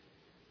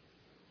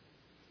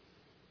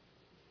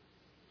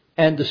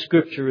 and the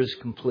Scripture is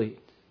complete.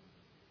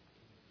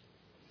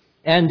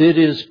 And it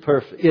is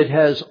perfect. It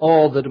has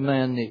all that a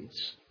man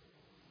needs.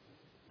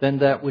 Then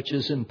that which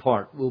is in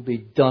part will be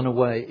done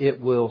away. It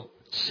will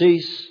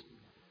cease.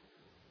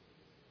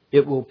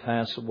 It will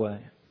pass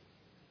away.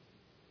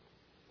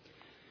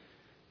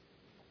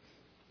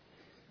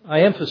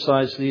 I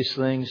emphasize these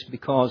things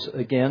because,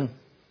 again,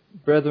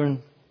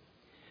 brethren,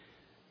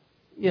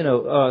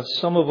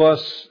 some of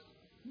us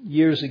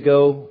years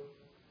ago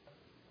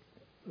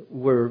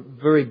were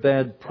very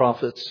bad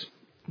prophets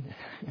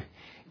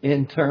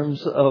in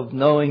terms of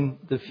knowing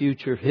the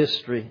future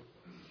history,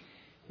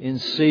 in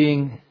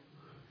seeing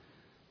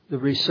the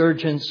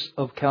resurgence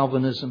of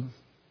Calvinism,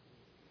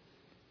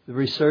 the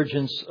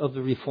resurgence of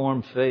the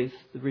Reformed faith,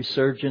 the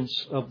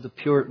resurgence of the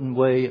Puritan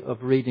way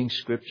of reading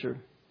Scripture,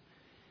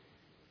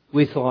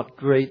 we thought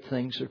great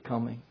things are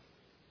coming.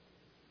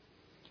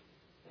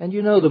 And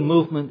you know, the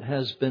movement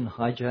has been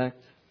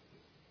hijacked.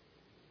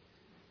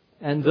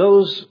 And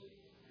those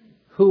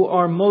who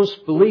are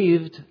most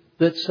believed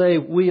that say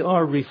we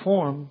are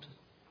Reformed,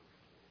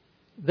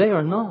 they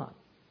are not.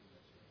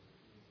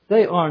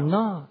 They are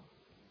not.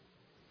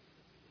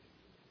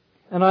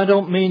 And I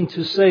don't mean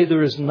to say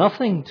there is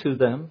nothing to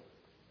them,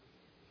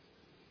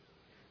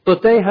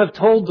 but they have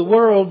told the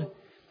world,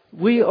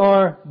 we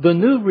are the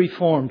new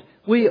Reformed.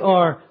 We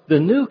are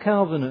the new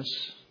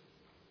Calvinists.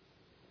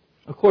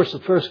 Of course, the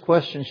first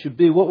question should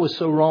be, what was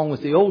so wrong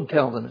with the old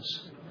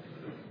Calvinists?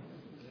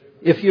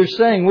 If you're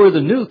saying we're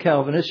the new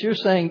Calvinists, you're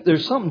saying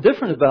there's something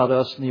different about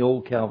us than the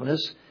old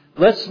Calvinists.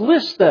 Let's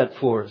list that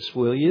for us,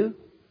 will you?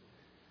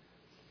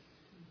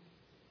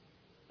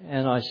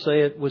 And I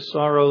say it with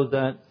sorrow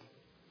that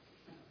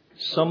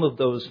some of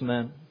those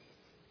men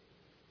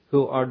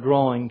who are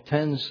drawing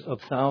tens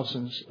of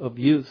thousands of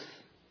youth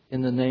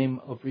in the name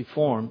of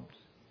Reformed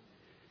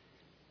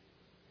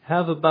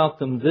have about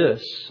them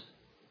this,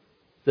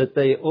 that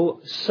they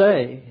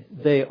say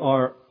they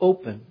are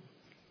open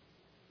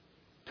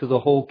to the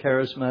whole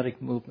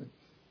charismatic movement.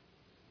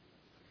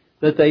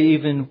 That they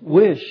even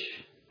wish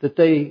that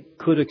they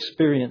could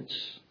experience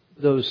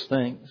those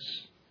things.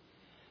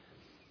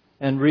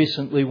 And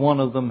recently one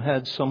of them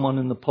had someone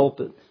in the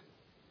pulpit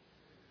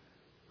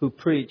who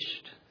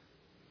preached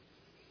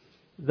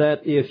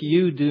that if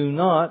you do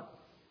not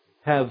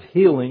have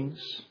healings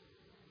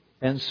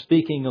and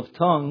speaking of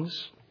tongues,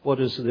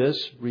 what is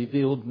this?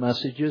 Revealed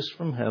messages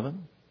from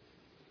heaven.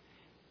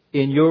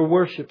 In your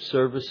worship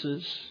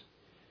services,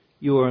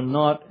 you are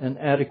not an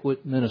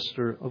adequate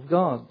minister of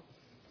God.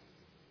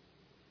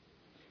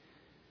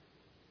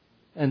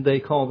 And they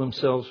call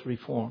themselves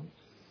Reformed.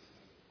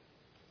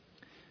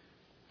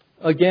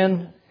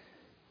 Again,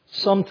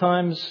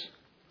 sometimes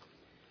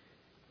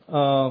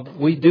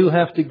we do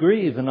have to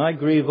grieve, and I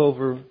grieve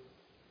over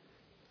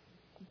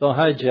the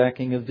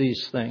hijacking of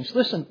these things.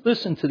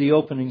 Listen to the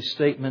opening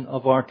statement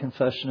of our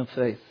Confession of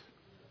Faith.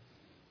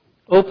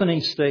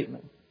 Opening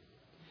statement.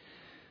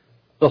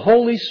 The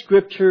Holy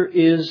Scripture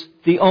is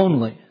the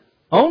only,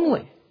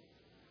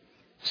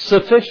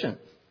 sufficient,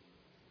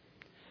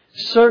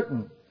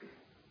 certain,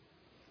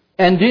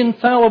 and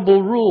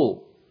infallible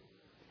rule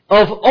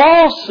of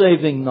all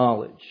saving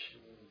knowledge,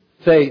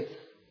 faith,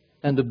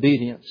 and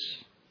obedience.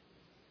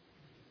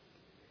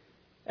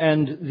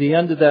 And the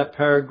end of that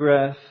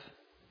paragraph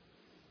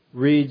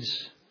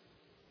reads,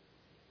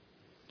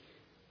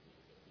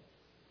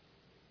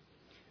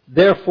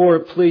 therefore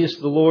it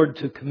pleased the Lord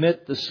to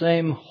commit the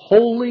same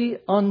wholly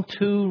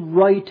unto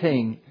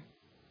writing,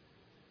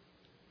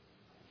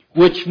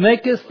 which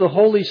maketh the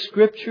Holy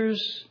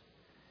Scriptures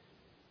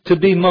to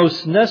be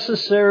most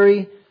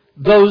necessary,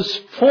 those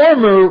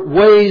former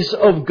ways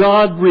of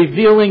God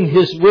revealing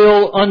His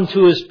will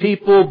unto His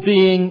people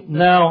being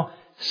now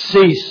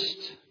ceased.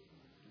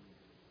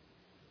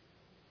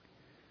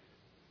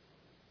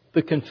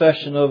 The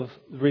confession of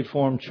the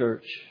Reformed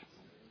Church.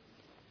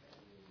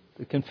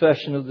 The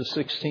confession of the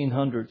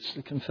 1600s.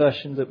 The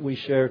confession that we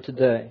share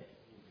today.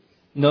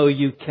 No,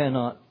 you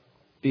cannot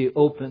be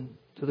open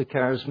to the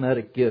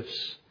charismatic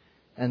gifts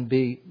and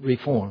be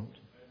Reformed.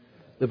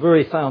 The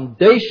very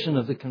foundation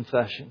of the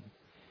confession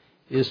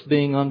is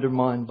being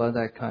undermined by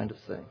that kind of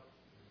thing.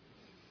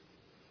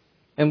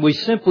 And we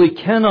simply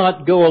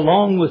cannot go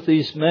along with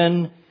these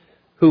men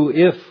who,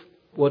 if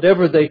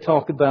whatever they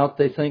talk about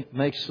they think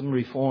makes them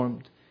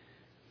Reformed,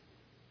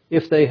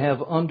 if they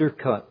have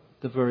undercut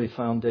the very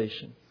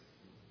foundation.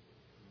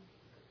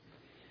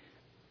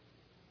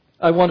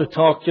 I want to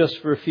talk just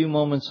for a few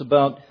moments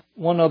about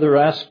one other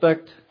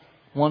aspect,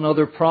 one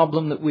other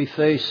problem that we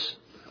face,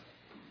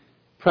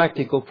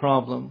 practical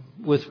problem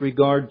with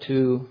regard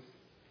to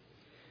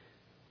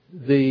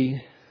the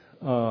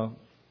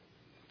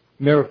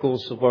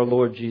miracles of our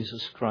Lord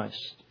Jesus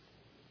Christ.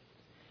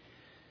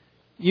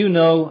 You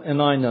know,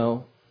 and I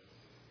know,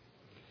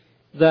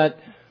 that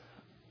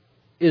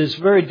it is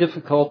very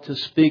difficult to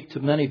speak to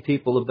many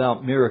people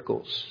about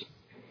miracles.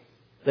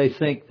 They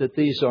think that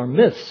these are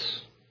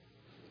myths.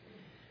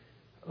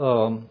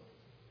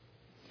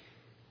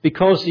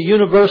 Because the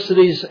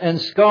universities and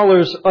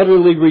scholars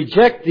utterly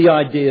reject the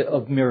idea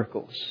of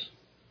miracles.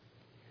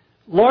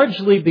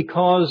 Largely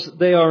because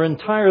they are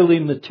entirely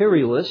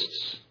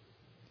materialists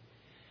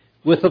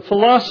with a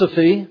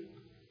philosophy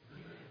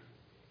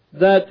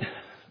that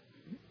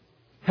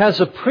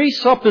has a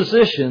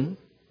presupposition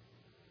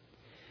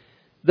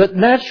that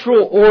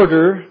natural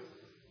order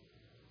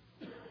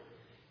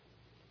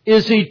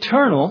is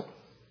eternal,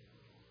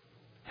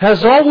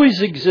 has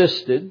always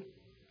existed,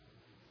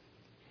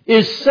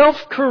 is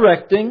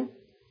self-correcting,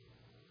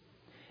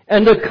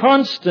 and a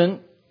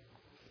constant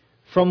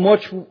from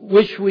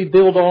which we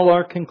build all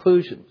our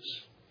conclusions.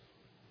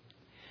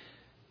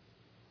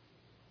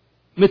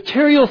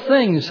 Material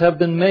things have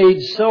been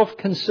made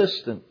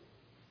self-consistent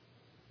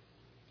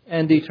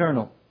and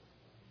eternal.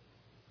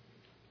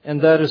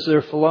 And that is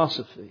their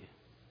philosophy.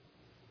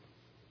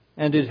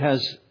 And it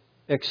has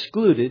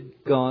excluded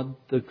God,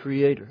 the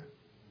Creator.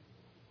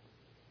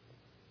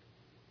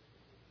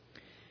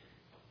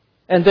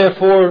 And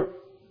therefore,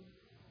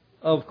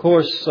 of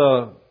course,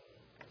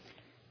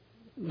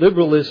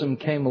 liberalism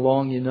came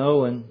along,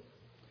 and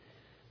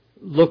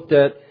looked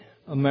at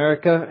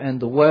America and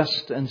the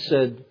West and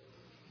said,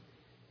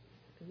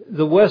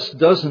 the West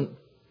doesn't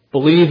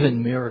believe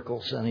in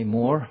miracles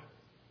anymore.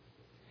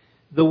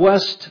 The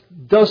West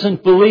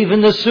doesn't believe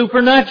in the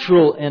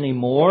supernatural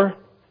anymore.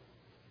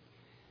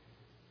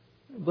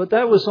 But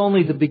that was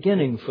only the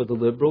beginning for the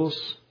liberals.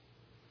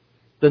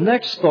 The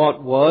next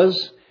thought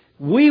was,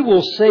 we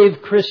will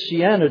save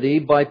Christianity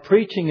by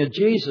preaching a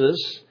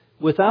Jesus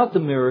without the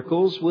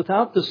miracles,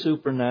 without the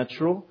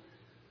supernatural.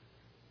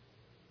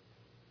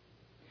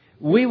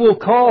 We will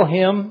call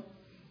Him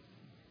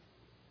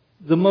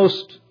the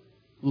most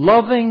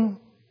loving,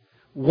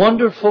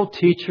 wonderful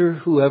teacher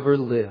who ever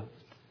lived.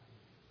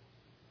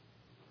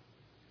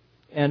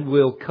 And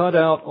we'll cut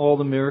out all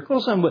the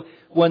miracles. And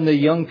when the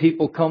young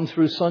people come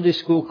through Sunday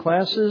school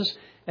classes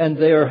and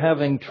they are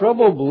having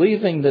trouble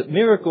believing that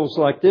miracles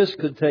like this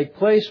could take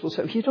place, we'll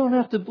say, you don't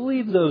have to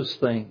believe those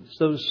things,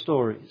 those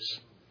stories.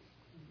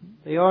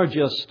 They are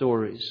just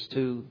stories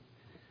to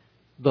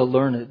the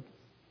learned,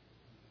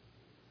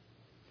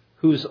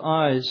 whose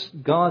eyes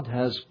God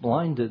has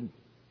blinded.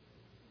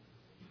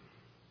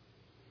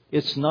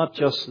 It's not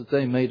just that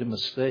they made a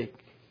mistake.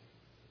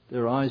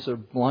 Their eyes are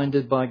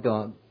blinded by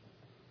God.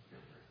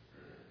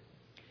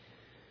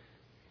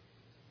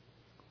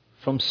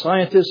 From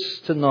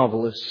scientists to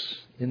novelists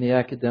in the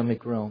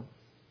academic realm.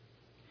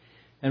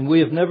 And we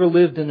have never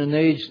lived in an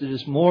age that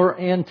is more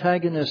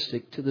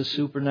antagonistic to the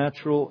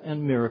supernatural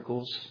and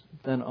miracles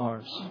than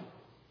ours.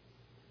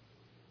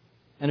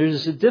 And it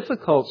is a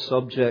difficult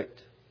subject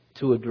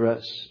to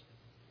address.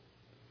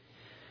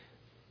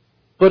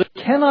 But it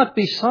cannot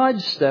be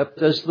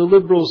sidestepped as the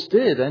liberals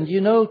did. And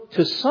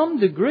to some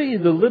degree,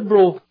 the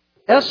liberal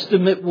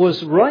estimate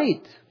was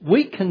right.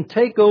 We can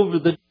take over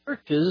the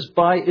churches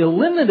by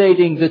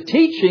eliminating the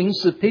teachings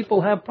that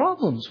people have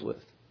problems with.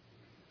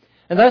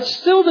 And that's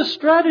still the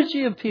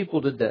strategy of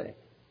people today.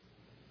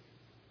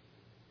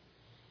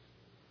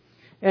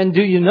 And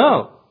do you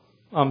know,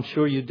 I'm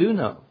sure you do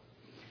know,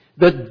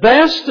 that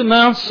vast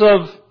amounts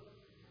of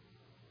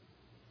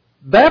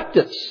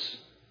Baptists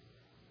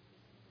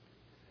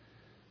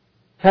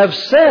have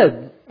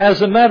said, as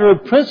a matter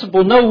of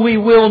principle, no, we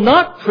will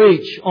not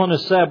preach on a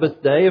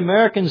Sabbath day.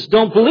 Americans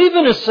don't believe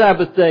in a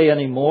Sabbath day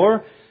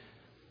anymore.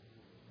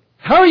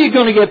 How are you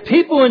going to get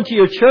people into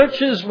your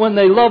churches when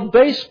they love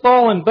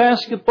baseball and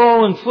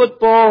basketball and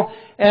football,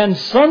 and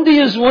Sunday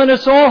is when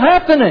it's all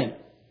happening?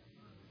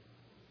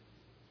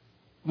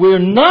 We're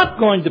not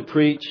going to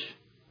preach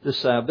the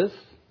Sabbath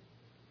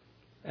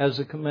as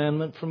a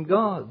commandment from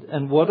God.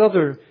 And what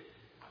other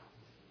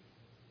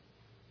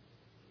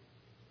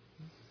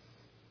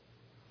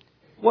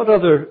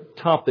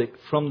topic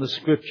from the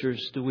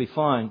Scriptures do we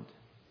find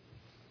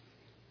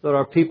that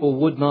our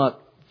people would not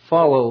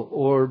follow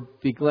or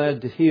be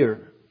glad to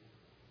hear?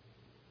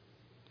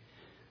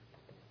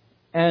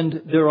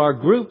 And there are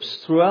groups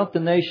throughout the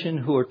nation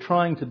who are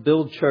trying to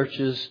build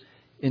churches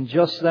in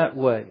just that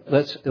way.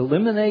 Let's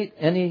eliminate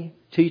any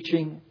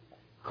teaching,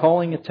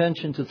 calling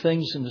attention to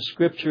things in the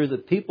Scripture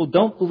that people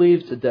don't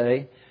believe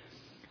today,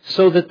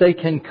 so that they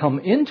can come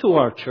into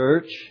our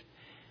church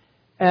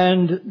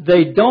and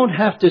they don't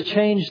have to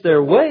change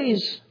their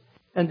ways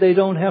and they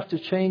don't have to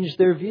change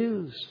their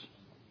views.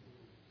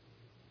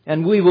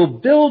 And we will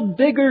build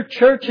bigger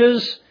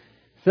churches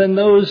than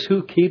those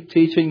who keep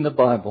teaching the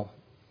Bible.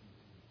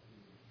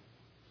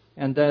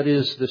 And that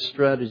is the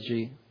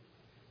strategy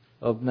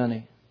of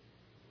many.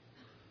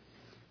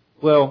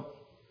 Well,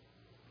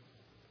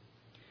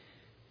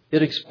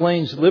 it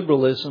explains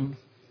liberalism,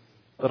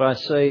 but I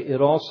say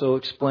it also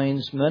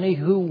explains many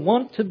who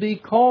want to be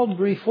called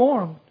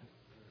Reformed.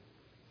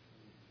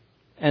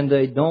 And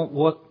they don't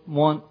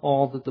want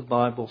all that the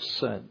Bible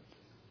said.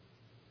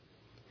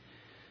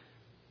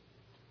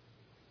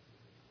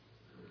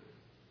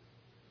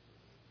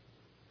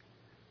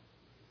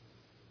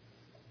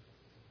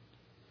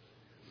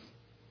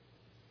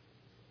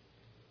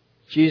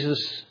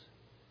 Jesus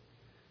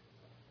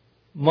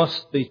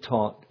must be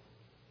taught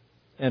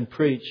and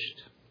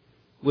preached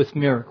with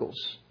miracles.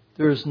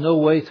 There is no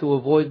way to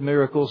avoid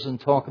miracles and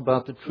talk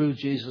about the true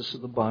Jesus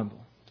of the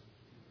Bible.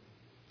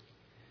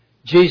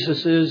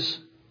 Jesus is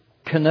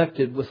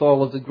connected with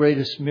all of the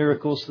greatest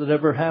miracles that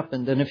ever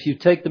happened. And if you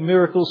take the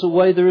miracles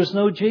away, there is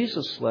no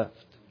Jesus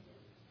left.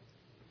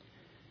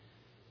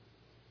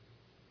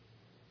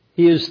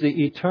 He is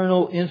the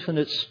eternal,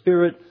 infinite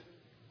Spirit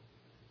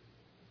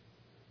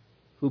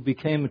who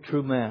became a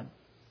true man.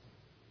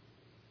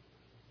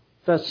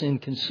 That's an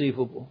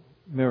inconceivable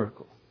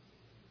miracle.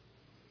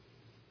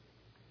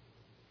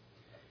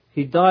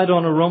 He died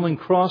on a Roman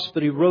cross,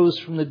 but He rose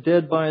from the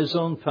dead by His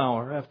own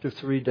power after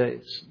 3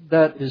 days.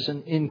 That is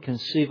an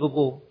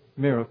inconceivable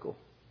miracle.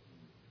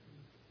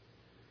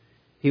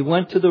 He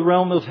went to the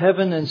realm of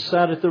heaven and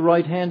sat at the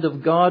right hand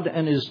of God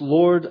and is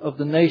Lord of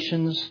the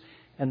nations.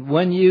 And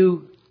when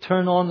you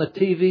turn on the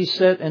TV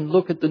set and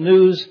look at the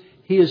news,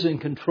 He is in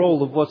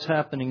control of what's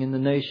happening in the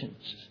nations.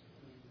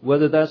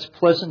 Whether that's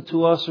pleasant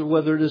to us or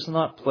whether it is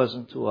not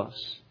pleasant to us.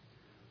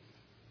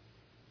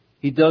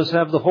 He does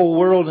have the whole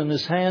world in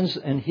His hands,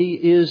 and He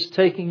is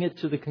taking it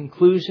to the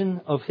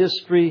conclusion of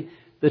history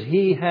that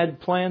He had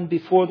planned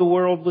before the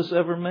world was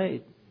ever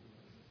made.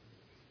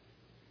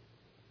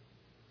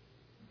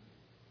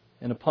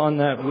 And upon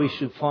that we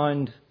should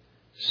find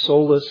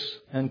solace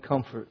and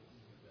comfort.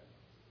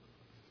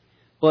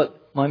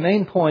 But my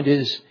main point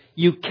is,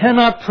 you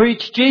cannot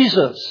preach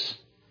Jesus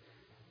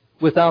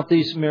without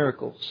these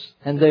miracles.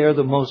 And they are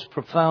the most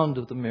profound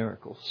of the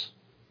miracles.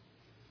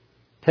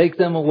 Take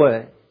them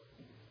away,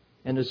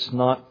 and it's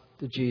not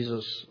the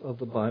Jesus of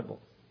the Bible.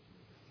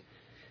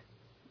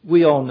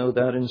 We all know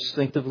that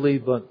instinctively,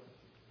 but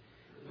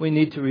we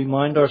need to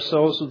remind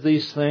ourselves of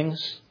these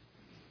things.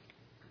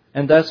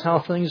 And that's how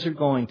things are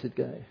going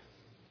today.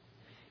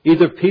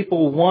 Either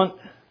people want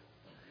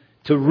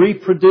to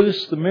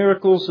reproduce the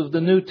miracles of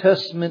the New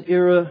Testament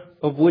era,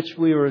 of which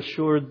we are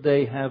assured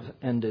they have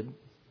ended.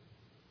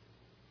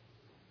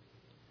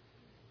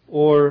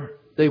 Or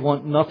they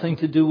want nothing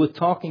to do with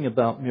talking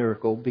about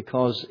miracle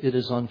because it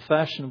is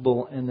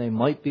unfashionable and they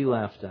might be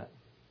laughed at.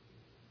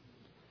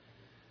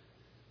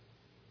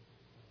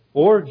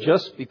 Or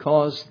just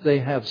because they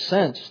have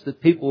sensed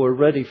that people are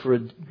ready for a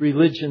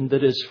religion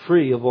that is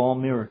free of all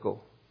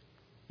miracle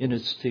in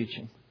its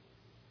teaching.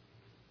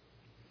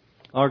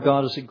 Our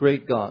God is a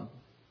great God.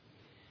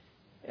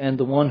 And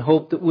the one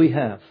hope that we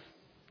have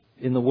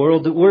in the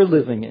world that we're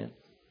living in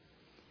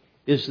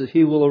is that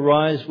He will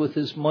arise with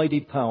His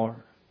mighty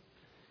power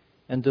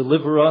and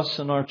deliver us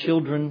and our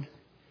children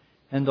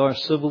and our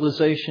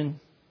civilization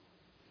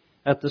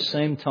at the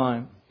same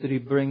time that He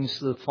brings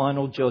the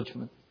final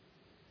judgment,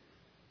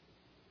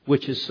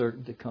 which is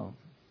certain to come.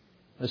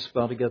 Let's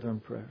bow together in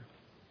prayer.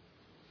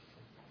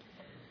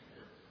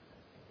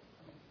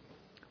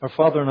 Our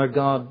Father and our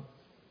God,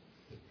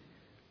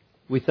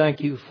 we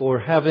thank You for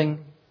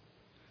having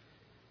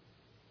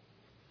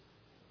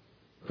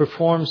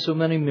performed so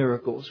many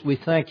miracles. We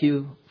thank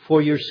You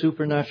for Your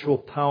supernatural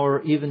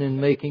power even in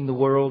making the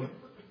world.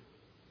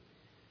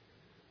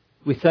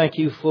 We thank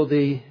You for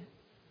the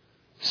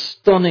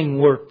stunning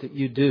work that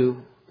You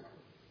do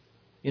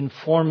in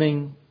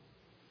forming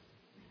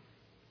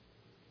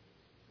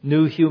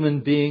new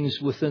human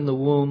beings within the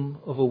womb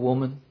of a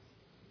woman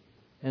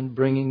and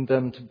bringing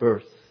them to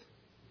birth.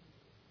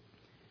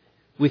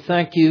 We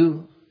thank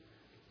You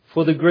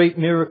for the great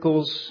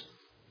miracles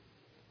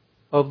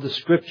of the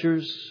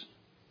Scriptures,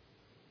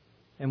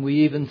 and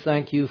we even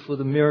thank You for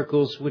the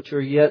miracles which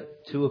are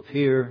yet to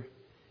appear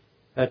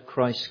at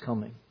Christ's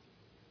coming.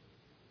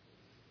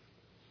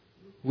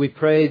 We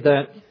pray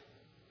that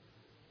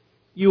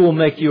You will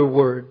make Your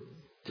word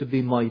to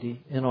be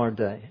mighty in our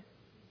day.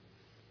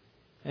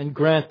 And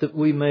grant that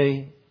we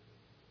may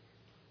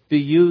be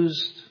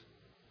used,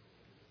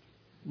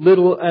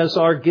 little as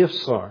our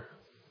gifts are,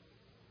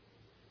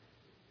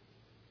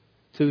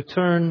 to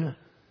turn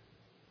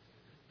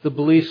the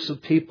beliefs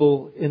of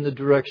people in the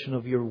direction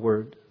of Your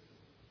word.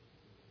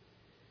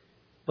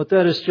 But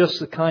that is just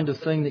the kind of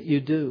thing that You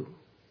do.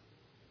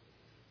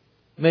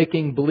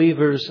 Making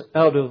believers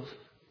out of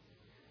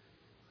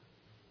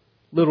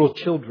little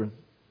children,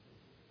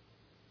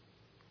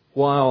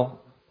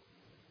 while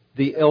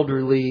the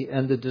elderly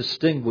and the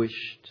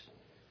distinguished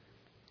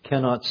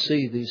cannot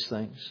see these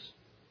things.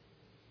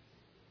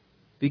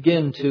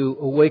 Begin to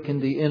awaken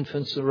the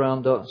infants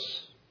around us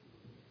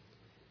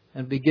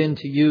and begin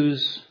to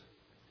use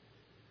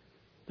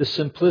the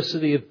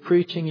simplicity of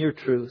preaching Your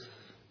truth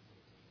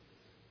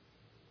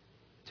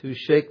to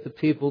shake the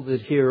people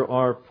that hear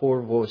our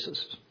poor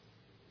voices.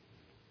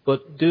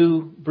 But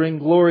do bring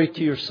glory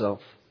to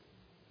Yourself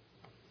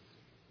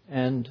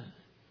and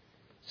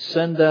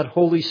send that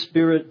Holy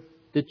Spirit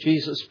that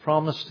Jesus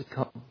promised to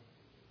come.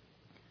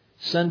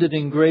 Send it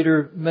in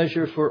greater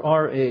measure for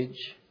our age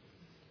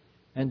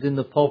and in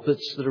the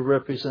pulpits that are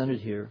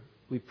represented here.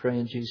 We pray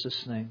in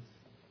Jesus' name.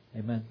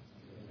 Amen.